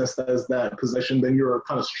a business that is that position, then you're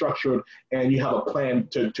kind of structured and you have a plan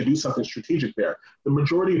to do something strategic there. The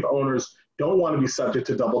majority of owners don't want to be subject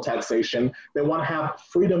to double taxation. They want to have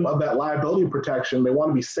freedom of that liability protection. They want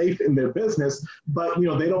to be safe in their business, but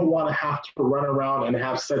they don't want to have to run around and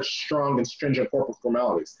have such strong and stringent corporate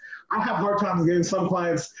formalities. I have hard times getting some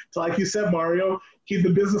clients to, like you said, Mario, keep the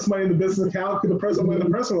business money in the business account, keep the personal money in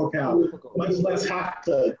the personal account. Much less have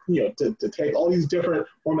to, to take all these different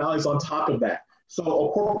formalities on top of that. So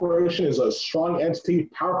a corporation is a strong entity,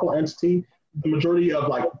 powerful entity. The majority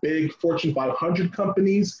of big Fortune 500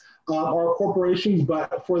 companies are corporations,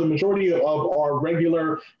 but for the majority of our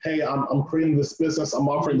regular, hey, I'm creating this business, I'm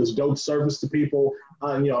offering this dope service to people,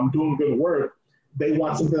 I'm doing good work. They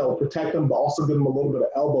want something that will protect them, but also give them a little bit of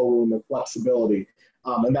elbow room and flexibility.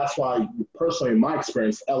 And that's why, personally, in my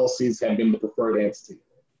experience, LLCs have been the preferred entity.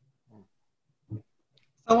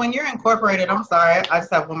 So when you're incorporated, I'm sorry, I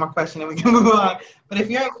just have one more question and we can move on. But if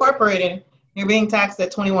you're incorporated, you're being taxed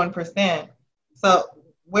at 21%. So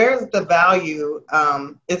where's the value?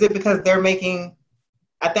 Is it because they're making,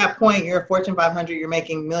 at that point, you're a Fortune 500, you're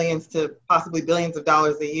making millions to possibly billions of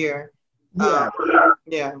dollars a year?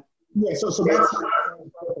 Yeah, so that's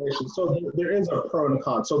corporation. So there is a pro and a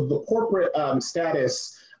con. So the corporate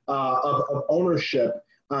status of ownership,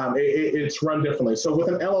 it's run differently. So with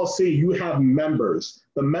an LLC, you have members.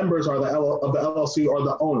 The members of the LLC are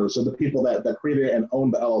the owners, or the people that created and own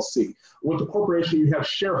the LLC. With the corporation, you have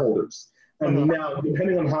shareholders. And now,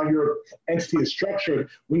 depending on how your entity is structured,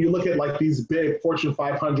 when you look at these big Fortune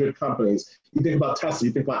 500 companies, you think about Tesla,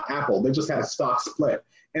 you think about Apple, they just had a stock split.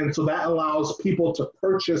 And so that allows people to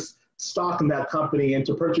purchase stock in that company and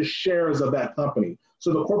to purchase shares of that company.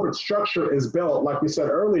 So the corporate structure is built, like we said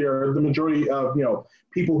earlier, the majority of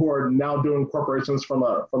people who are now doing corporations from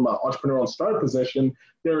an entrepreneurial start position,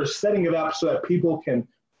 they're setting it up so that people can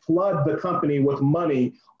flood the company with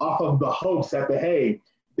money off of the hopes that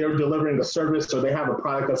they're delivering a service or they have a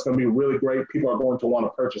product that's going to be really great. People are going to want to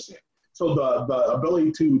purchase it. So the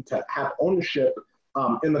ability to have ownership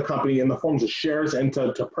in the company in the forms of shares and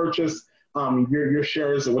to purchase your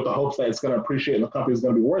shares with the hopes that it's going to appreciate and the company is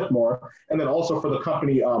going to be worth more. And then also for the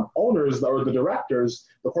company owners or the directors,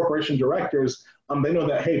 the corporation directors, They know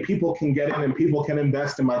that, hey, people can get in and people can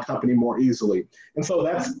invest in my company more easily. And so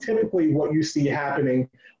that's typically what you see happening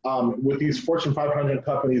with these Fortune 500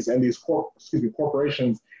 companies and these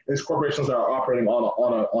corporations. These corporations that are operating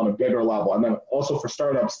on a bigger level. And then also for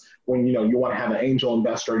startups, when you want to have an angel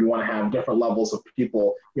investor, you want to have different levels of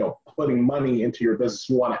people putting money into your business.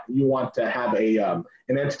 You want to have an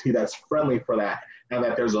entity that's friendly for that, and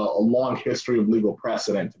that there's a long history of legal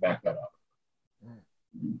precedent to back that up.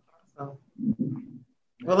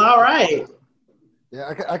 Well, all right.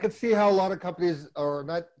 Yeah, I could see how a lot of companies, or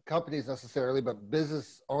not companies necessarily, but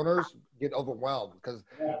business owners get overwhelmed, because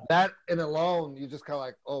that in alone, you just kind of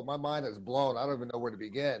like, oh, my mind is blown. I don't even know where to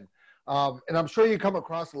begin. And I'm sure you come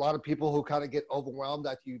across a lot of people who kind of get overwhelmed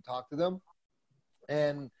after you talk to them.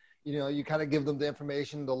 And, you kind of give them the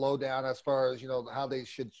information, the lowdown as far as, how they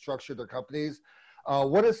should structure their companies.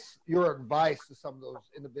 What is your advice to some of those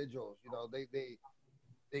individuals?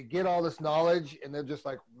 They get all this knowledge and they're just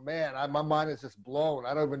like, man, my mind is just blown.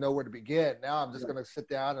 I don't even know where to begin. Now I'm just going to sit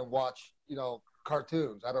down and watch,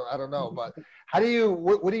 cartoons. I don't know. But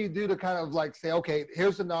what do you do to kind of like say, okay,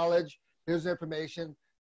 here's the knowledge, here's the information.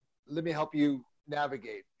 Let me help you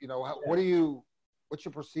navigate. What's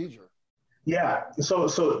your procedure? Yeah, so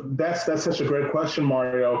that's such a great question,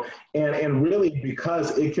 Mario, and really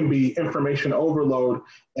because it can be information overload,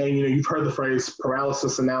 and you've heard the phrase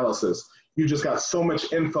paralysis analysis. You just got so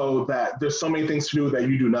much info that there's so many things to do that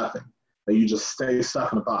you do nothing, that you just stay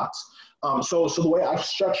stuck in a box. So the way I've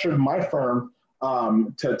structured my firm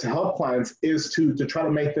to help clients is to try to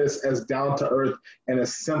make this as down to earth and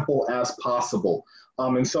as simple as possible.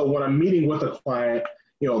 And so when I'm meeting with a client,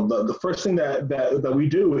 the first thing that we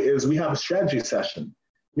do is we have a strategy session.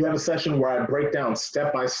 We have a session where I break down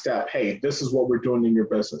step by step, hey, this is what we're doing in your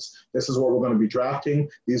business. This is what we're going to be drafting.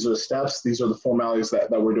 These are the steps. These are the formalities that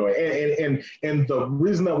we're doing. And the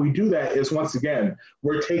reason that we do that is, once again,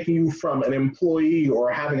 we're taking you from an employee or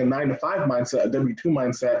having a 9-to-5 mindset, a W-2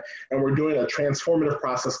 mindset, and we're doing a transformative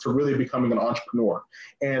process to really becoming an entrepreneur.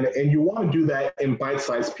 And you want to do that in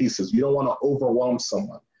bite-sized pieces. You don't want to overwhelm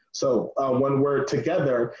someone. So when we're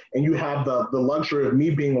together and you have the luxury of me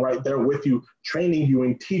being right there with you, training you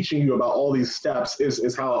and teaching you about all these steps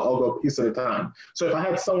is how I'll go piece at a time. So if I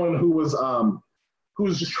had someone who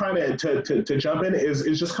was just trying to jump in, is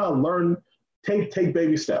just kind of learn, take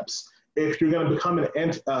baby steps. If you're going to become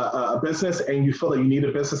a business and you feel that you need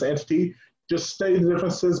a business entity, just study the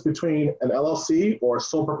differences between an LLC or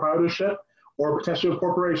sole proprietorship or potentially a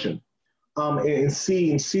corporation. And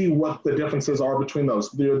see what the differences are between those.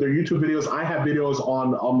 They're YouTube videos. I have videos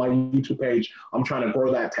on my YouTube page. I'm trying to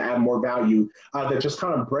grow that to add more value that just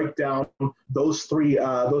kind of break down those three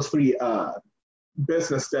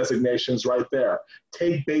business designations right there.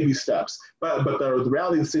 Take baby steps. But the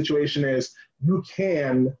reality of the situation is you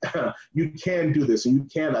can do this and you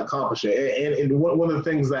can accomplish it. And one of the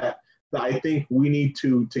things that I think we need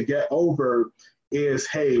to get over is,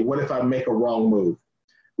 hey, what if I make a wrong move?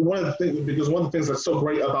 One of the things that's so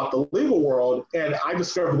great about the legal world, and I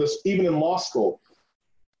discovered this even in law school,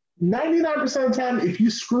 99% of the time, if you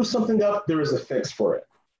screw something up, there is a fix for it.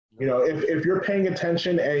 If you're paying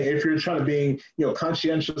attention and if you're trying to be,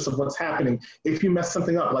 conscientious of what's happening, if you mess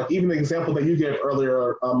something up, like even the example that you gave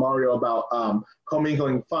earlier, Mario, about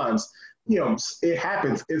commingling funds, it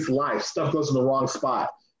happens. It's life. Stuff goes in the wrong spot.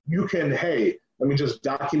 You can, hey, let me just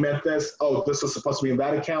document this. Oh, this is supposed to be in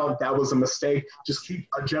that account. That was a mistake. Just keep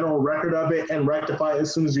a general record of it and rectify it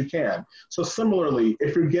as soon as you can. So similarly,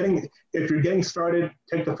 if you're getting started,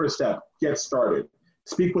 take the first step. Get started.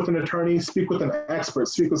 Speak with an attorney. Speak with an expert.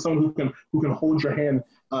 Speak with someone who can hold your hand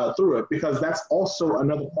through it, because that's also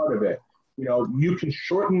another part of it. You can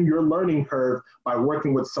shorten your learning curve by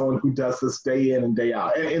working with someone who does this day in and day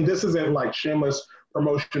out. And this isn't like shameless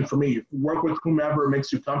promotion for me. Work with whomever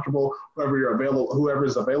makes you comfortable, whoever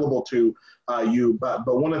is available to you. But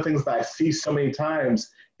one of the things that I see so many times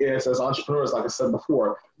is, as entrepreneurs, like I said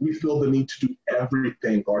before, we feel the need to do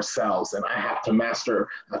everything ourselves, and I have to master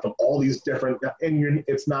all these different, and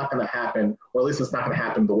it's not going to happen, or at least it's not going to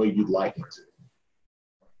happen the way you'd like it to.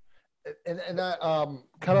 And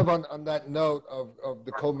kind of on that note of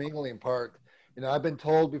the commingling part, I've been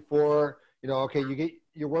told before, okay,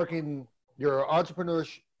 you're an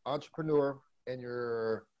entrepreneur and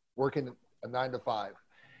you're working a 9-to-5,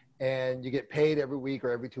 and you get paid every week or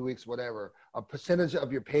every 2 weeks, whatever. A percentage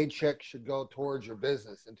of your paycheck should go towards your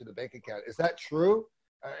business into the bank account. Is that true?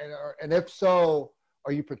 And if so,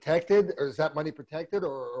 are you protected, or is that money protected,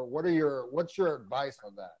 or what's your advice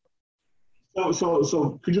on that?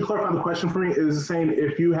 So could you clarify the question for me? Is it saying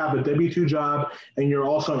if you have a W-2 job and you're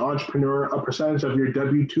also an entrepreneur, a percentage of your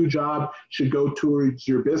W-2 job should go towards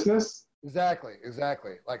your business? Exactly.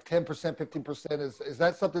 Like 10%, 15% is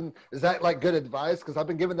that something, is that like good advice? Because I've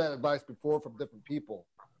been given that advice before from different people.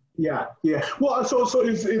 Yeah. Well, so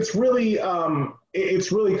it's really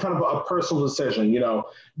it's really kind of a personal decision. You know,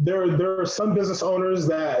 there are some business owners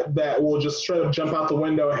that will just straight up jump out the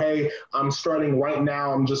window. Hey, I'm starting right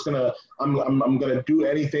now. I'm gonna do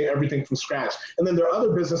everything from scratch. And then there are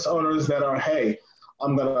other business owners that are, hey,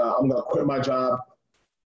 I'm gonna quit my job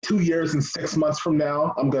 2 years and 6 months from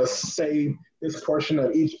now. I'm gonna save this portion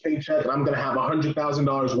of each paycheck, and I'm gonna have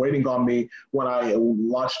 $100,000 waiting on me when I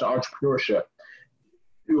launch the entrepreneurship.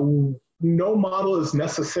 No model is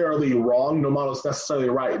necessarily wrong. No model is necessarily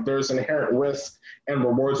right. There's inherent risk and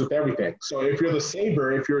rewards with everything. So if you're the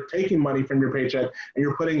saver, if you're taking money from your paycheck and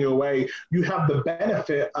you're putting it away, you have the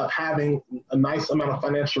benefit of having a nice amount of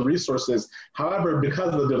financial resources. However,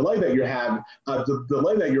 because of the delay that you have, the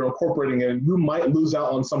delay that you're incorporating in, you might lose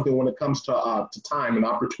out on something when it comes to time and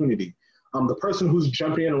opportunity. The person who's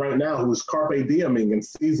jumping in right now, who's carpe dieming and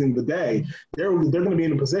seizing the day, they're going to be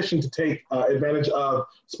in a position to take advantage of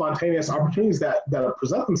spontaneous opportunities that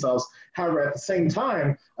present themselves. However, at the same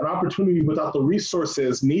time, an opportunity without the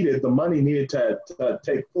resources needed, the money needed to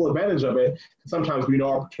take full advantage of it, can sometimes be no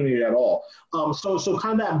opportunity at all. So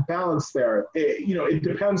kind of that balance there, it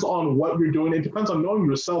depends on what you're doing. It depends on knowing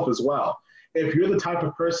yourself as well. If you're the type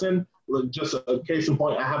of person, just a case in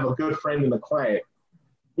point, I have a good friend and a client.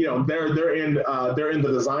 You know, they're in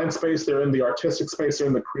the design space, they're in the artistic space, they're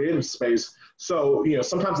in the creative space. So, you know,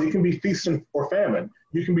 sometimes it can be feast or famine.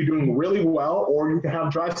 You can be doing really well, or you can have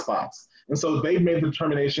dry spots. And so they've made the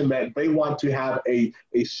determination that they want to have a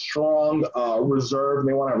strong reserve, and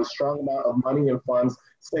they want to have a strong amount of money and funds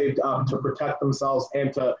saved up to protect themselves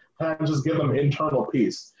and to kind of just give them internal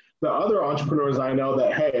peace. The other entrepreneurs I know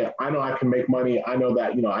that, hey, I know I can make money. I know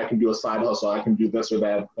that, you know, I can do a side hustle. I can do this or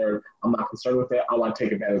that. Or I'm not concerned with it. I want to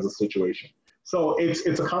take advantage of the situation. So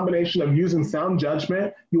it's a combination of using sound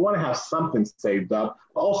judgment. You want to have something saved up,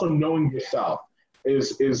 but also knowing yourself.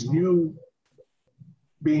 Is you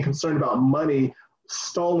being concerned about money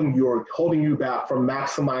stalling you or holding you back from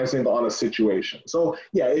maximizing on a situation? So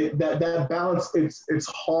yeah, that balance, it's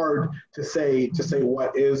hard to say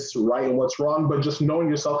what is right and what's wrong, but just knowing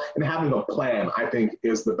yourself and having a plan, I think,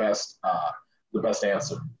 is the best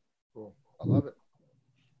answer. Cool. I love it.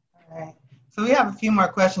 All right. So we have a few more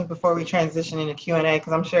questions before we transition into Q&A,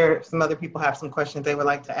 because I'm sure some other people have some questions they would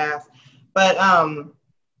like to ask. But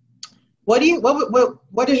what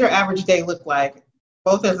does your average day look like,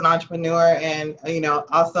 both as an entrepreneur and, you know,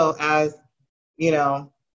 also as, you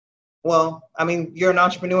know, well, I mean, you're an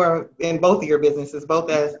entrepreneur in both of your businesses, both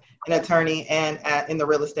as an attorney and in the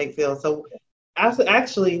real estate field. So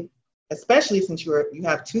actually, especially since you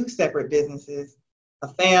have two separate businesses, a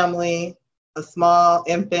family, a small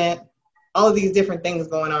infant, all of these different things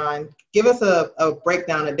going on, give us a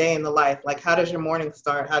breakdown, a day in the life. Like, how does your morning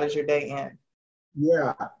start? How does your day end?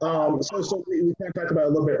 Yeah. So we kind of talked about it a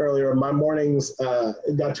little bit earlier. My mornings,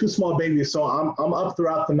 got two small babies, so I'm up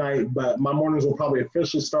throughout the night, but my mornings will probably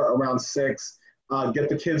officially start around 6, get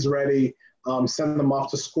the kids ready, send them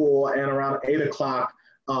off to school, and around 8 o'clock,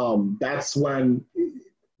 that's when,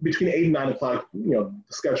 between 8 and 9 o'clock, you know,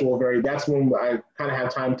 the schedule will vary. That's when I kind of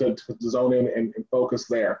have time to zone in and focus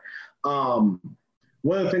there.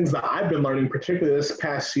 One of the things that I've been learning, particularly this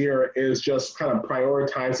past year, is just kind of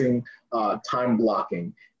prioritizing time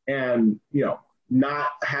blocking and, you know, not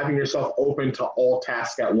having yourself open to all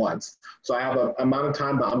tasks at once. So I have an amount of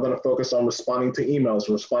time that I'm going to focus on responding to emails,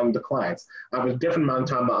 responding to clients. I have a different amount of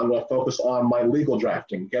time that I'm going to focus on my legal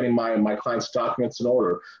drafting, getting my clients' documents in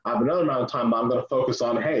order. I have another amount of time that I'm going to focus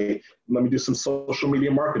on, hey, let me do some social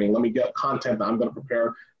media marketing. Let me get content that I'm going to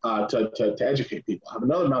prepare to educate people. I have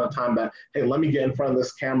another amount of time that, hey, let me get in front of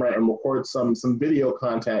this camera and record some video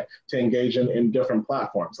content to engage in different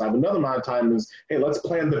platforms. I have another amount of time is, hey, let's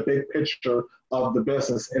plan the big picture of the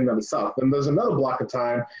business in and of itself. Then there's another block of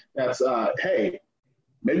time that's, hey,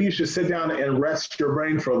 maybe you should sit down and rest your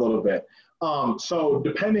brain for a little bit. So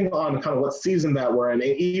depending on kind of what season that we're in,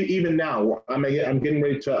 even now, I'm getting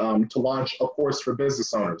ready to launch a course for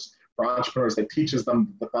business owners, for entrepreneurs, that teaches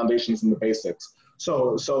them the foundations and the basics.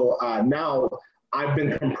 So now I've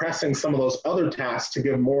been compressing some of those other tasks to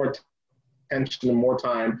give more attention and more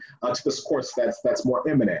time to this course that's more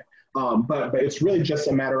imminent. But it's really just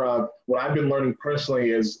a matter of what I've been learning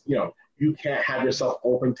personally is, you know, you can't have yourself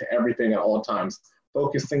open to everything at all times.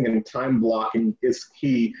 Focusing and time blocking is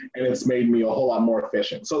key, and it's made me a whole lot more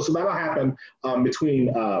efficient. So that'll happen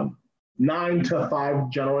between 9 to 5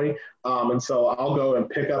 generally. And so I'll go and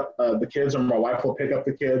pick up the kids, or my wife will pick up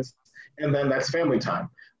the kids, and then that's family time.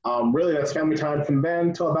 Really, that's family time from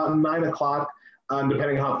then till about 9 o'clock.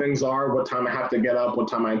 Depending on how things are, what time I have to get up, what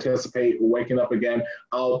time I anticipate waking up again,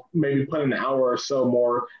 I'll maybe put in an hour or so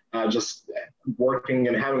more just working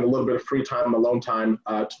and having a little bit of free time, alone time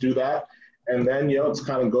to do that. And then, it's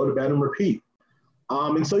kind of go to bed and repeat.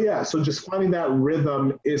 So just finding that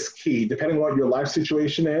rhythm is key. Depending on what your life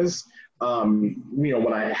situation is,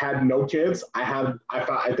 when I had no kids, I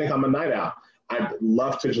think I'm a night owl. I'd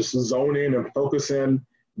love to just zone in and focus in,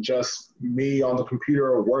 just me on the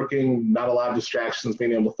computer working, not a lot of distractions,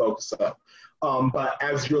 being able to focus up. But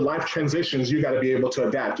as your life transitions, you got to be able to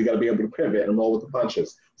adapt. You got to be able to pivot and roll with the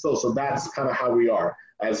punches. So that's kind of how we are.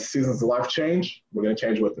 As the seasons of life change, we're going to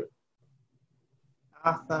change with it.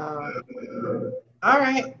 Awesome. All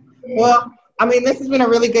right. Well, this has been a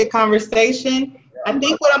really good conversation. I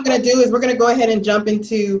think what I'm going to do is we're going to go ahead and jump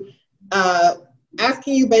into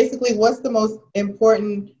asking you basically what's the most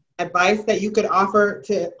important advice that you could offer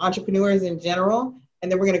to entrepreneurs in general,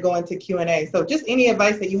 and then we're going to go into Q&A. So just any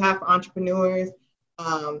advice that you have for entrepreneurs,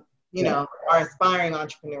 or aspiring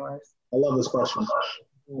entrepreneurs. I love this question.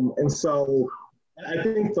 And so I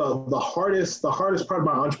think the hardest part of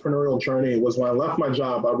my entrepreneurial journey was when I left my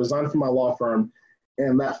job. I resigned from my law firm,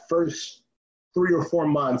 and that first 3 or 4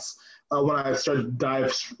 months when I started to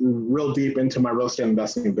dive real deep into my real estate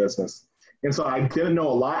investing business. And so I didn't know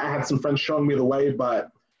a lot. I had some friends showing me the way,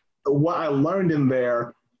 but what I learned in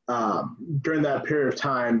there during that period of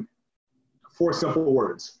time, 4 simple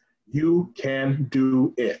words: you can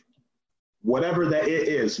do it. Whatever that it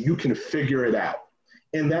is, you can figure it out.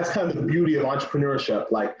 And that's kind of the beauty of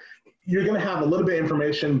entrepreneurship. Like, you're going to have a little bit of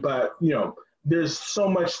information, but there's so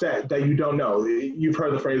much that you don't know. You've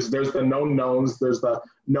heard the phrase, there's the known knowns, there's the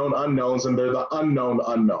known unknowns, and there's the unknown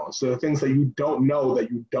unknowns. So the things that you don't know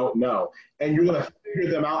that you don't know. And you're going to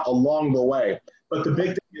figure them out along the way. But the big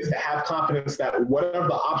thing is to have confidence that whatever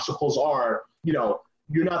the obstacles are,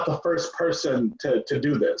 you're not the first person to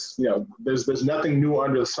do this. There's nothing new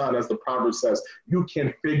under the sun, as the proverb says. You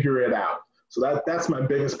can figure it out. So that's my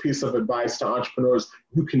biggest piece of advice to entrepreneurs.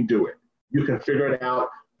 You can do it. You can figure it out.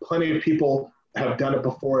 Plenty of people have done it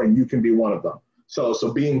before, and you can be one of them.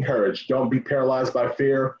 So be encouraged. Don't be paralyzed by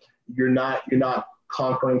fear. You're not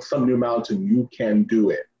conquering some new mountain. You can do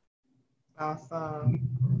it. Awesome.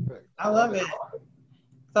 I love it.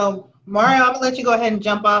 So Mario, I'm gonna let you go ahead and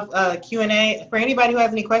jump off Q&A. For anybody who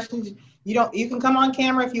has any questions, you can come on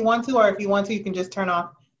camera if you want to, or if you want to, you can just turn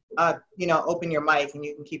off, open your mic and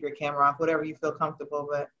you can keep your camera off, whatever you feel comfortable.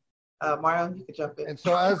 But Mario, you can jump in. And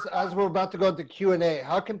so as we're about to go into Q&A,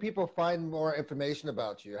 how can people find more information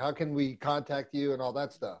about you? How can we contact you and all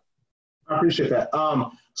that stuff? I appreciate that.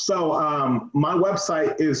 My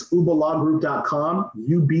website is ubalawgroup.com,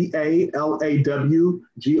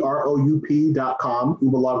 ubalawgroup.com,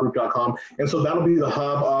 ubalawgroup.com. And so that'll be the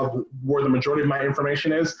hub of where the majority of my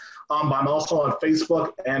information is. I'm also on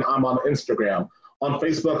Facebook and I'm on Instagram. On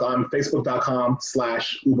Facebook, I'm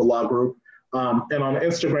facebook.com/ubalawgroup. And on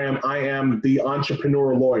Instagram, I am the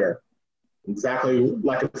Entrepreneur Lawyer. Exactly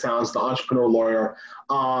like it sounds, the Entrepreneur Lawyer.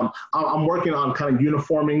 I'm working on kind of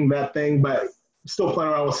uniforming that thing, but still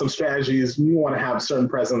playing around with some strategies. You want to have certain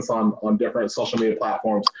presence on different social media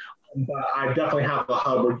platforms. But I definitely have a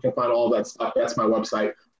hub where you can find all that stuff. That's my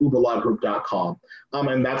website, ubalawgroup.com.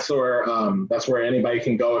 And that's where anybody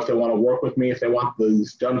can go if they want to work with me, if they want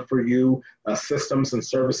these done for you systems and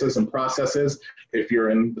services and processes. If you're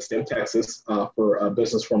in the state of Texas for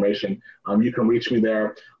business formation, you can reach me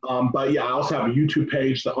there. But yeah, I also have a YouTube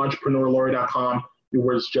page, the entrepreneurlawyer.com,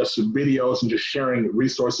 where it's just videos and just sharing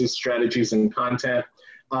resources, strategies, and content.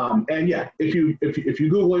 And yeah, if you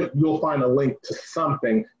Google it, you'll find a link to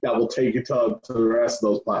something that will take you to the rest of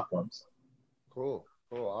those platforms. Cool,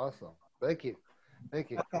 awesome. Thank you.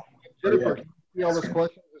 Okay. Jennifer, can you see all those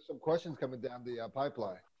questions? There's some questions coming down the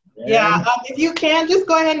pipeline. Yeah, if you can, just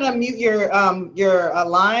go ahead and unmute your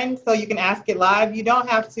line so you can ask it live. You don't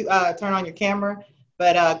have to turn on your camera,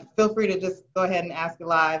 but feel free to just go ahead and ask it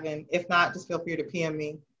live. And if not, just feel free to PM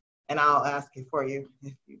me and I'll ask it for you.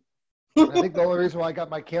 I think the only reason why I got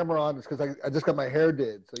my camera on is because I just got my hair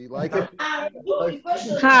did. So you like it?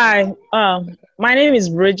 Hi, my name is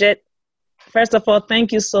Bridget. First of all,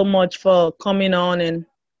 thank you so much for coming on and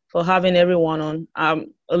for having everyone on.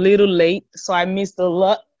 I'm a little late, so I missed a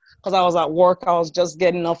lot because I was at work. I was just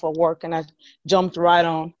getting off of work and I jumped right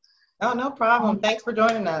on. Oh, no problem. Thanks for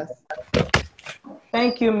joining us.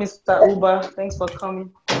 Thank you, Mr. Uber. Thanks for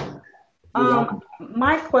coming.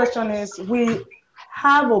 My question is, we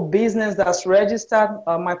have a business that's registered,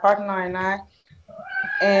 my partner and I,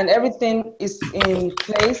 and everything is in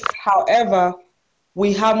place. However,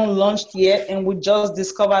 we haven't launched yet, and we just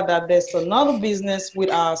discovered that there's another business with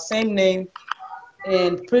our same name,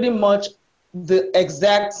 and pretty much the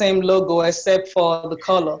exact same logo except for the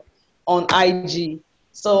color on IG.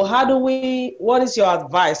 So what is your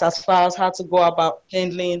advice as far as how to go about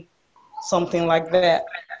handling something like that?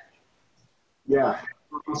 Yeah.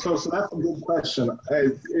 So that's a good question.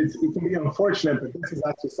 It can be unfortunate, but this is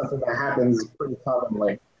actually something that happens pretty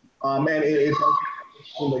commonly. And it's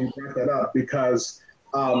actually that you brought that up because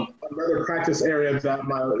another practice area that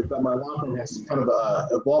my law firm has kind of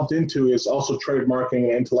evolved into is also trademarking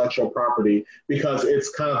and intellectual property, because it's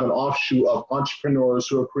kind of an offshoot of entrepreneurs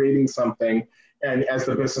who are creating something. And as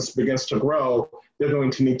the business begins to grow, they're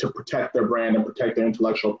going to need to protect their brand and protect their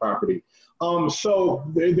intellectual property. So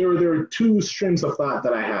there are two streams of thought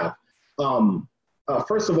that I have.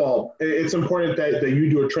 First of all, it's important that you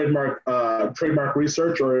do a trademark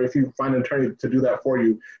research, or if you find an attorney to do that for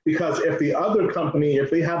you, because if the other company, if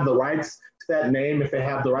they have the rights to that name, if they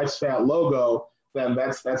have the rights to that logo, then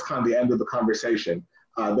that's kind of the end of the conversation.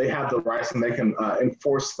 They have the rights and they can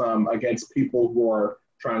enforce them against people who are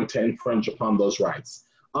trying to infringe upon those rights.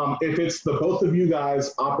 If it's the both of you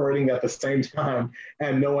guys operating at the same time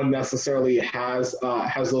and no one necessarily has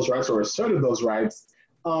those rights or asserted those rights,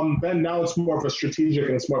 then now it's more of a strategic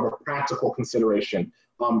and it's more of a practical consideration.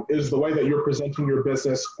 Is the way that you're presenting your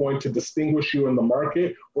business going to distinguish you in the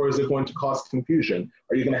market, or is it going to cause confusion?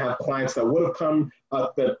 Are you going to have clients that would have come,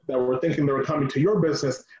 that were thinking they were coming to your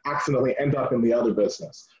business, accidentally end up in the other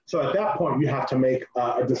business? So at that point, you have to make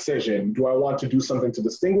a decision. Do I want to do something to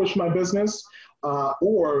distinguish my business,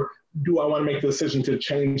 or do I want to make the decision to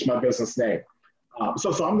change my business name?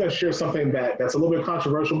 So I'm going to share something that's a little bit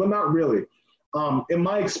controversial, but not really. In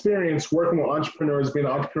my experience working with entrepreneurs, being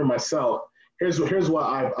an entrepreneur myself, here's what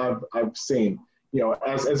I've seen. You know,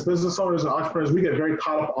 as business owners and entrepreneurs, we get very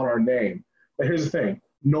caught up on our name. But here's the thing: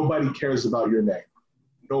 nobody cares about your name.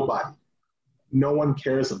 Nobody. No one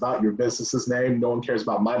cares about your business's name. No one cares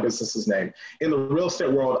about my business's name. In the real estate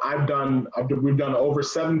world, we've done over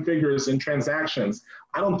 7 figures in transactions.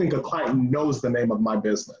 I don't think a client knows the name of my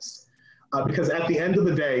business. Because at the end of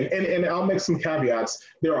the day, and I'll make some caveats,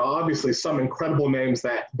 there are obviously some incredible names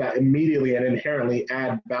that immediately and inherently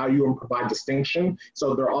add value and provide distinction.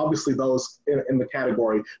 So there are obviously those in the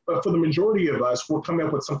category. But for the majority of us, we're coming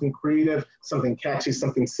up with something creative, something catchy,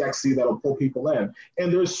 something sexy that'll pull people in.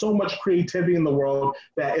 And there's so much creativity in the world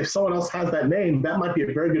that if someone else has that name, that might be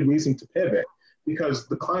a very good reason to pivot, because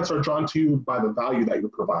the clients are drawn to you by the value that you're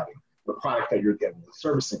providing, the product that you're giving, the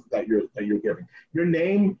servicing that you're giving. Your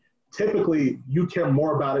name, typically, you care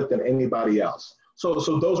more about it than anybody else. So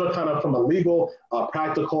those are kind of from a legal,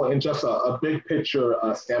 practical, and just a big picture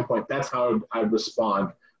standpoint. That's how I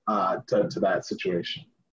respond to that situation.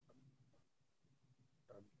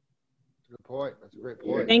 Good point. That's a great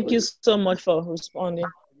point. Thank you so much for responding.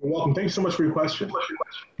 You're welcome. Thank you so much for your question.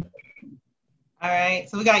 All right.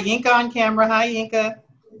 So we got Yinka on camera. Hi, Yinka.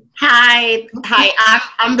 Hi.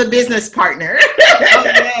 I'm the business partner.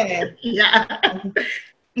 Okay. Yeah.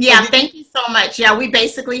 Yeah, thank you so much. Yeah, we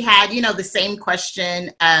basically had, the same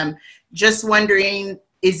question. Just wondering,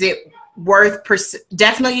 is it worth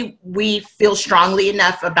definitely we feel strongly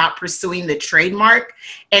enough about pursuing the trademark,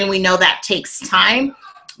 and we know that takes time,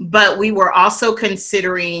 but we were also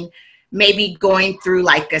considering maybe going through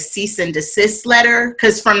like a cease and desist letter,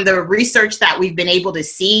 because from the research that we've been able to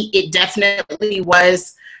see, it definitely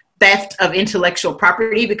was theft of intellectual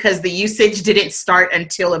property, because the usage didn't start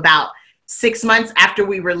until about 6 months after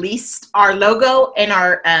we released our logo,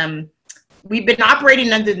 and we've been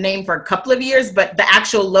operating under the name for a couple of years, but the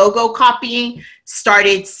actual logo copying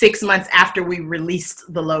started 6 months after we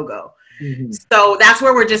released the logo. Mm-hmm. So that's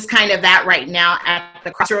where we're just kind of at right now, at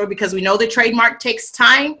the crossroad, because we know the trademark takes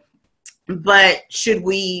time, but should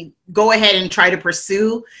we go ahead and try to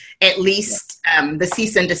pursue at least the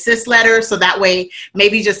cease and desist letter, so that way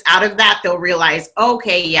maybe just out of that they'll realize,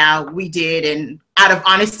 okay, yeah, we did, and out of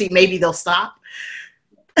honesty maybe they'll stop.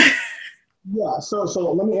 Yeah, so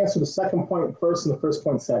let me answer the second point first and the first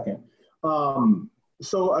point second.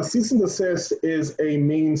 So a cease and desist is a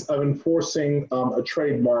means of enforcing a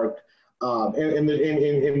trademark. Cut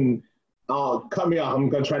me off, I'm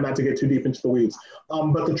going to try not to get too deep into the weeds.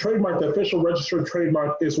 But the trademark, the official registered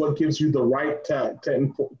trademark, is what gives you the right to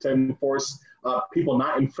enforce people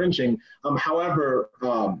not infringing. However,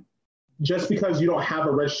 just because you don't have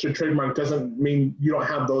a registered trademark doesn't mean you don't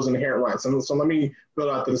have those inherent rights. And so let me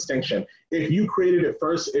build out the distinction. If you created it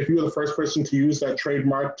first, if you were the first person to use that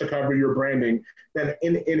trademark to cover your branding, then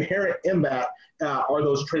inherent in that are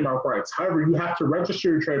those trademark rights. However, you have to register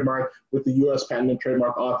your trademark with the U.S. Patent and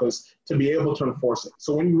Trademark Office to be able to enforce it.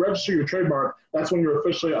 So when you register your trademark, that's when you're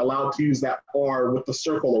officially allowed to use that R with the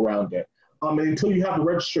circle around it. And until you have a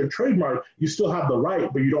registered trademark, you still have the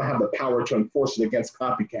right, but you don't have the power to enforce it against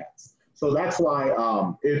copycats. So that's why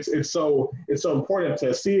it's so important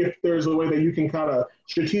to see if there's a way that you can kind of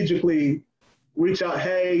strategically reach out.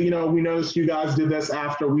 Hey, you know, we noticed you guys did this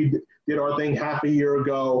after we did our thing half a year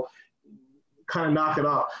ago. Kind of knock it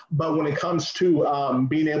off. But when it comes to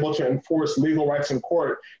being able to enforce legal rights in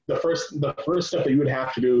court, the first step that you would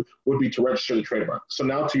have to do would be to register the trademark. So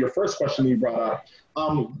now to your first question you brought up,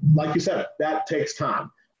 like you said, that takes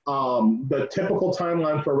time. The typical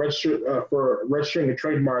timeline for registering a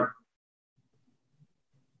trademark,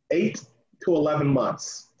 8 to 11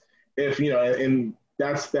 months. If you know, and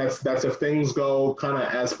that's if things go kind of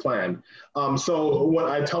as planned. So what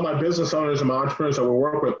I tell my business owners and my entrepreneurs that we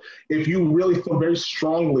work with, if you really feel very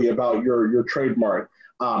strongly about your trademark,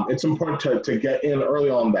 it's important to get in early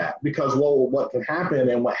on that, because what can happen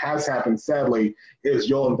and what has happened sadly is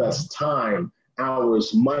you'll invest time,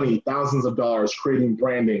 hours, money, thousands of dollars creating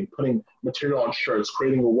branding, putting material on shirts,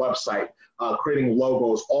 creating a website, creating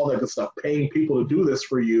logos, all that good stuff, paying people to do this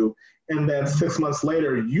for you. And then 6 months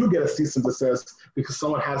later, you get a cease and desist because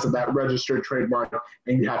someone has that registered trademark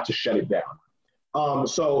and you have to shut it down.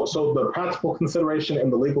 So the practical consideration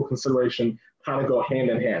and the legal consideration kind of go hand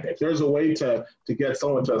in hand. If there's a way to get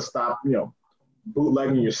someone to stop, you know,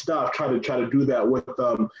 bootlegging your stuff, try to do that with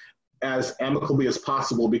as amicably as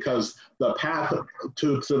possible, because the path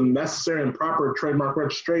to necessary and proper trademark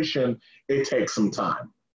registration, it takes some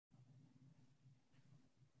time.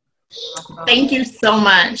 Thank you so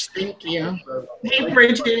much. Thank you. Hey,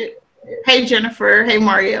 Bridget. Hey, Jennifer. Hey,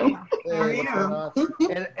 Mario. Hey,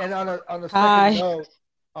 and on a second note,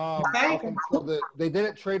 so they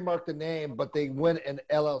didn't trademark the name, but they went and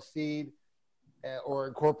LLC'd or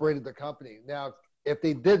incorporated the company. Now, if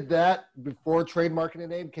they did that before trademarking the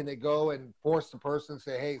name, can they go and force the person to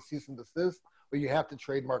say, hey, cease and desist, or you have to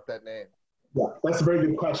trademark that name? Yeah, that's a very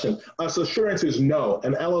good question. So short answer is no.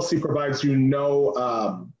 An LLC provides you no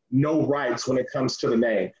rights when it comes to the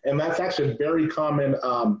name. And that's actually a very common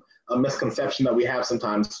a misconception that we have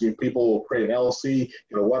sometimes. People create an LLC,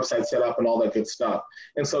 get a website set up and all that good stuff.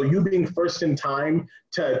 And so you being first in time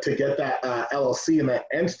to get that LLC and that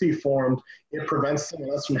entity formed, it prevents someone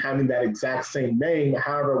else from having that exact same name.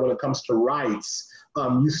 However, when it comes to rights,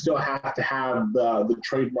 you still have to have the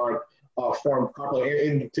trademark formed properly.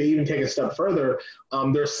 And to even take a step further,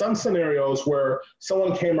 there's some scenarios where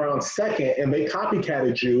someone came around second and they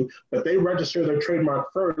copycatted you, but they registered their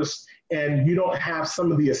trademark first, and you don't have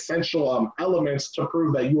some of the essential elements to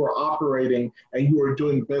prove that you are operating and you are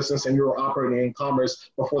doing business and you are operating in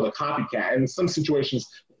commerce before the copycat. And in some situations,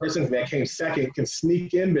 the person that came second can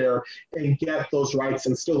sneak in there and get those rights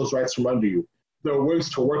and steal those rights from under you. There are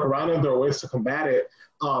ways to work around it. There are ways to combat it.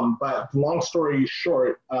 But long story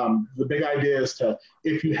short, the big idea is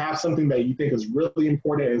if you have something that you think is really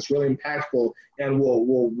important and is really impactful and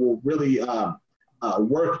will really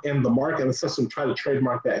work in the market and the system, try to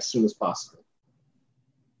trademark that as soon as possible.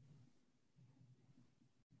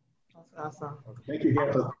 That's awesome. Thank you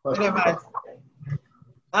again for the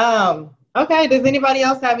question. Okay, does anybody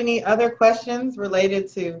else have any other questions related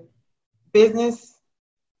to business,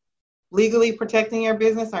 legally protecting your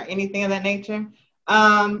business or anything of that nature?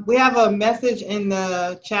 We have a message in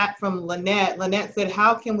the chat from Lynette. Lynette said,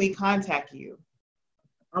 how can we contact you?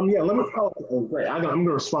 Yeah, let me call. Oh, great. I'm going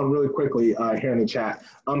to respond really quickly here in the chat.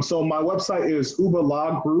 So my website is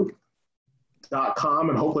ubalawgroup.com,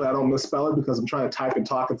 and hopefully I don't misspell it because I'm trying to type and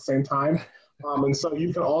talk at the same time. And so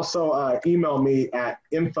you can also email me at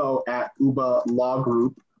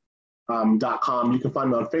info@ubalawgroup.com. You can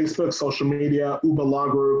find me on Facebook, social media, Uba Law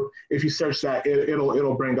Group. If you search that,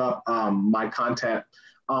 it'll bring up my content.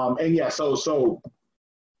 And yeah, so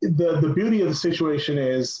the beauty of the situation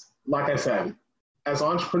is, like I said, as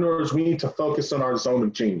entrepreneurs, we need to focus on our zone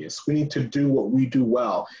of genius. We need to do what we do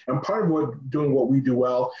well. And part of doing what we do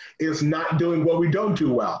well is not doing what we don't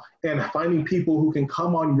do well, and finding people who can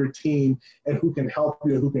come on your team and who can help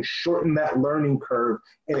you, who can shorten that learning curve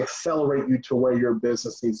and accelerate you to where your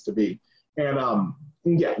business needs to be. And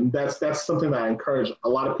yeah, that's something that I encourage a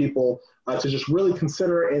lot of people to just really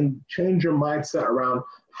consider and change your mindset around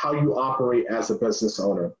how you operate as a business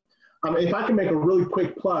owner. If I can make a really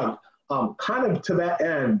quick plug, kind of to that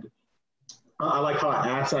end, I like how I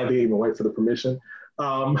asked and I didn't even wait for the permission.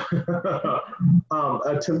 To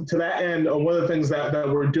that end, one of the things that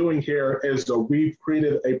we're doing here is we've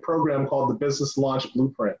created a program called the Business Launch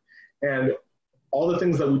Blueprint. And all the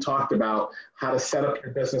things that we talked about, how to set up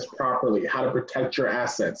your business properly, how to protect your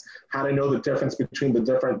assets, how to know the difference between the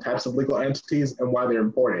different types of legal entities and why they're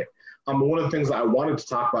important. One of the things that I wanted to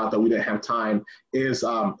talk about that we didn't have time is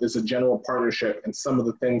a general partnership and some of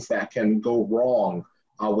the things that can go wrong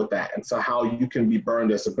with that, and so how you can be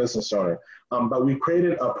burned as a business owner. But we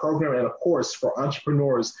created a program and a course for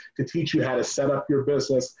entrepreneurs to teach you how to set up your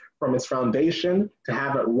business from its foundation to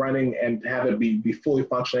have it running and to have it be fully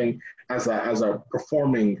functioning as a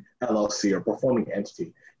performing LLC or performing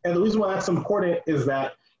entity. And the reason why that's important is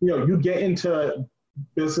that, you know, you get into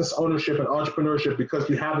business ownership and entrepreneurship because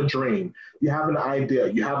you have a dream, you have an idea,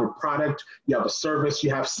 you have a product, you have a service, you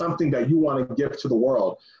have something that you want to give to the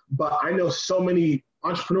world. But I know so many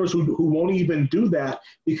entrepreneurs who won't even do that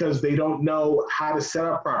because they don't know how to set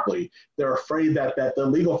up properly. They're afraid that the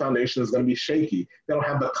legal foundation is going to be shaky. They don't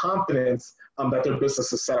have the confidence that their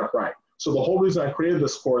business is set up right. So the whole reason I created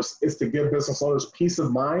this course is to give business owners peace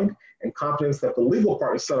of mind and confidence that the legal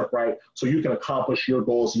part is set up right so you can accomplish your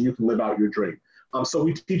goals and you can live out your dream. So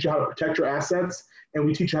we teach you how to protect your assets, and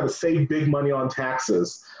we teach you how to save big money on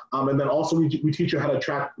taxes. And then also we teach you how to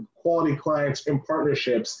attract quality clients and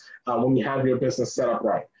partnerships when you have your business set up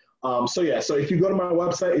right. So if you go to my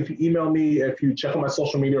website, if you email me, if you check on my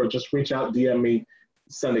social media or just reach out, DM me,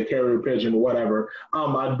 send a carrier pigeon, whatever,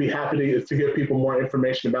 I'd be happy to give people more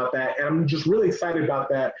information about that. And I'm just really excited about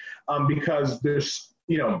that because there's,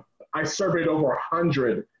 you know, I surveyed over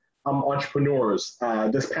 100 entrepreneurs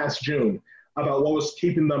this past June about what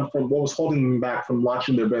was holding them back from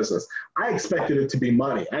launching their business. I expected it to be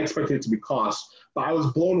money. I expected it to be cost, but I was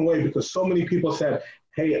blown away because so many people said,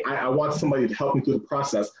 hey, I want somebody to help me through the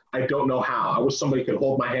process. I don't know how. I wish somebody could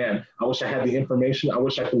hold my hand. I wish I had the information. I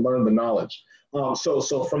wish I could learn the knowledge. So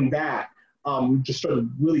from that, just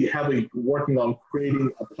started really heavily working on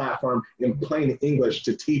creating a platform in plain English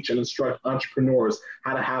to teach and instruct entrepreneurs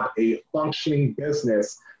how to have a functioning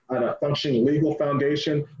business and a functioning legal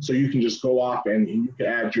foundation, so you can just go off and you can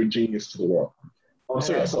add your genius to the world.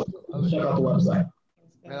 So check out the website.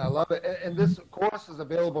 Man, I love it. And this course is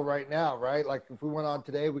available right now, right? Like if we went on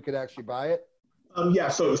today, we could actually buy it.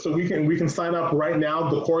 So we can sign up right now.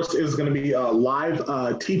 The course is going to be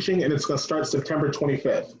live teaching, and it's going to start September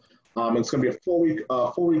 25th. It's going to be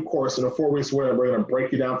a full week course. In 4 weeks, where we're going to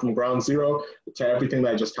break you down from ground zero to everything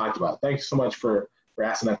that I just talked about. Thank you so much for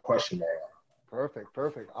asking that question, Mario.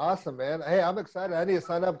 Perfect. Awesome, man. Hey, I'm excited. I need to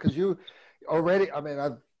sign up because you already, I mean,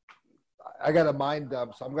 I got a mind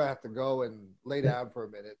dump, so I'm going to have to go and lay down for a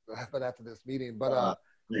minute but after this meeting. But,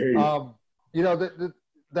 you know,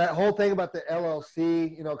 that whole thing about the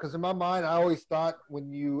LLC, you know, because in my mind, I always thought when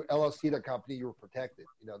you LLC'd a company, you were protected.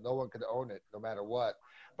 You know, no one could own it no matter what.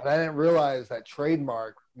 But I didn't realize that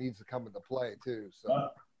trademark needs to come into play too.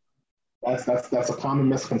 So. That's a common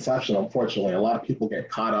misconception, unfortunately. A lot of people get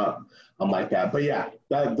caught up like that. But yeah,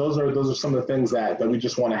 those are some of the things that we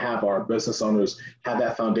just want to have our business owners have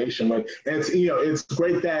that foundation with. And it's, you know, it's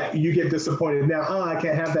great that you get disappointed now, I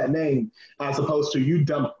can't have that name, as opposed to you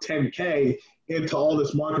dump 10K into all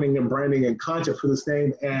this marketing and branding and content for this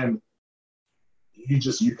name, and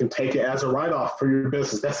you can take it as a write-off for your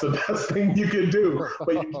business. That's the best thing you can do,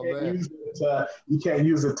 but you can't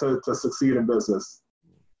use it to succeed in business.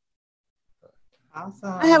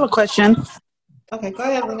 Awesome. I have a question. Okay, go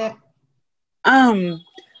ahead, Lynette.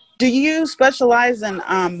 Do you specialize in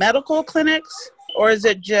medical clinics, or is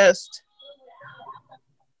it just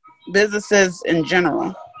businesses in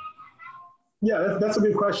general? Yeah, that's a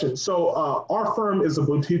good question. So our firm is a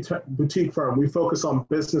boutique firm. We focus on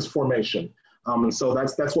business formation. And so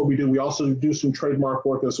that's what we do. We also do some trademark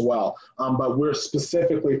work as well, but we're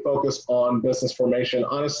specifically focused on business formation.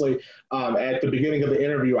 Honestly, at the beginning of the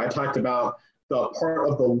interview, I talked about the part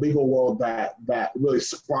of the legal world that really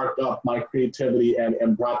sparked up my creativity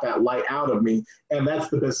and brought that light out of me, and that's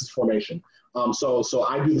the business formation. So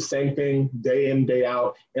I do the same thing day in, day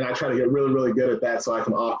out, and I try to get really, really good at that so I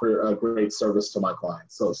can offer a great service to my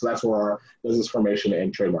clients. So that's where our business formation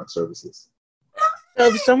and trademark services. So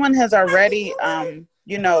if someone has already,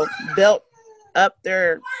 built up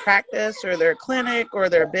their practice or their clinic or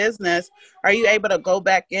their business, are you able to go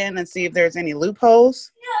back in and see if there's any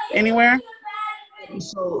loopholes anywhere?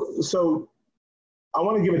 So I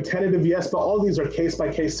want to give a tentative yes, but all these are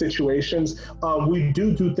case-by-case situations. We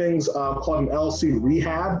do things called an LLC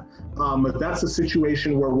rehab. That's a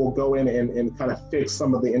situation where we'll go in and kind of fix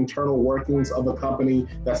some of the internal workings of the company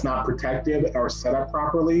that's not protected or set up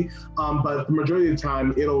properly. But the majority of the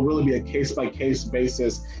time, it'll really be a case-by-case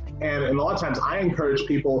basis. And a lot of times I encourage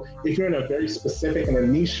people, if you're in a very specific and a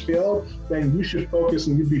niche field, then you should focus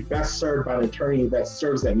and you'd be best served by an attorney that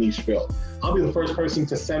serves that niche field. I'll be the first person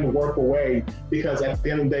to send work away because at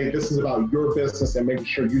the end of the day, this is about your business and making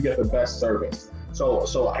sure you get the best service. So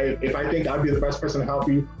if I think I'd be the best person to help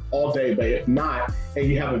you, all day. But if not, and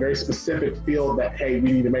you have a very specific field that, hey,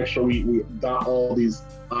 we need to make sure we dot all these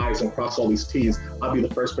I's and cross all these T's, I'll be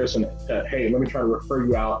the first person to, hey, let me try to refer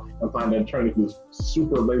you out and find an attorney who's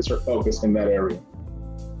super laser focused in that area.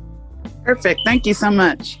 Perfect. Thank you so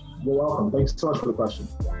much. You're welcome. Thanks so much for the question.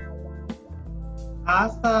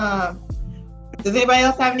 Awesome. Does anybody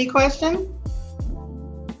else have any questions?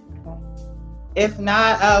 If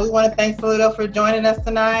not, we want to thank Saludo for joining us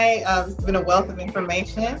tonight. This has been a wealth of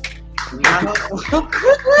information.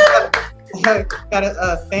 Got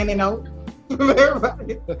a standing note from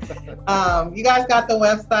everybody. You guys got the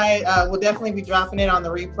website. We'll definitely be dropping it on the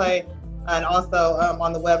replay and also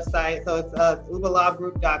on the website. So it's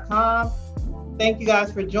ubalawgroup.com. Thank you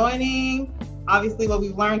guys for joining. Obviously, what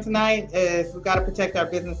we've learned tonight is we've got to protect our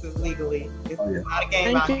businesses legally. It's not a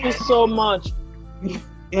game out Thank here. you so much.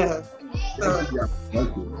 Yeah. So,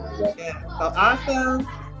 Thank you. yeah. So awesome.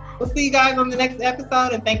 We'll see you guys on the next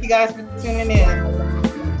episode, and thank you guys for tuning in.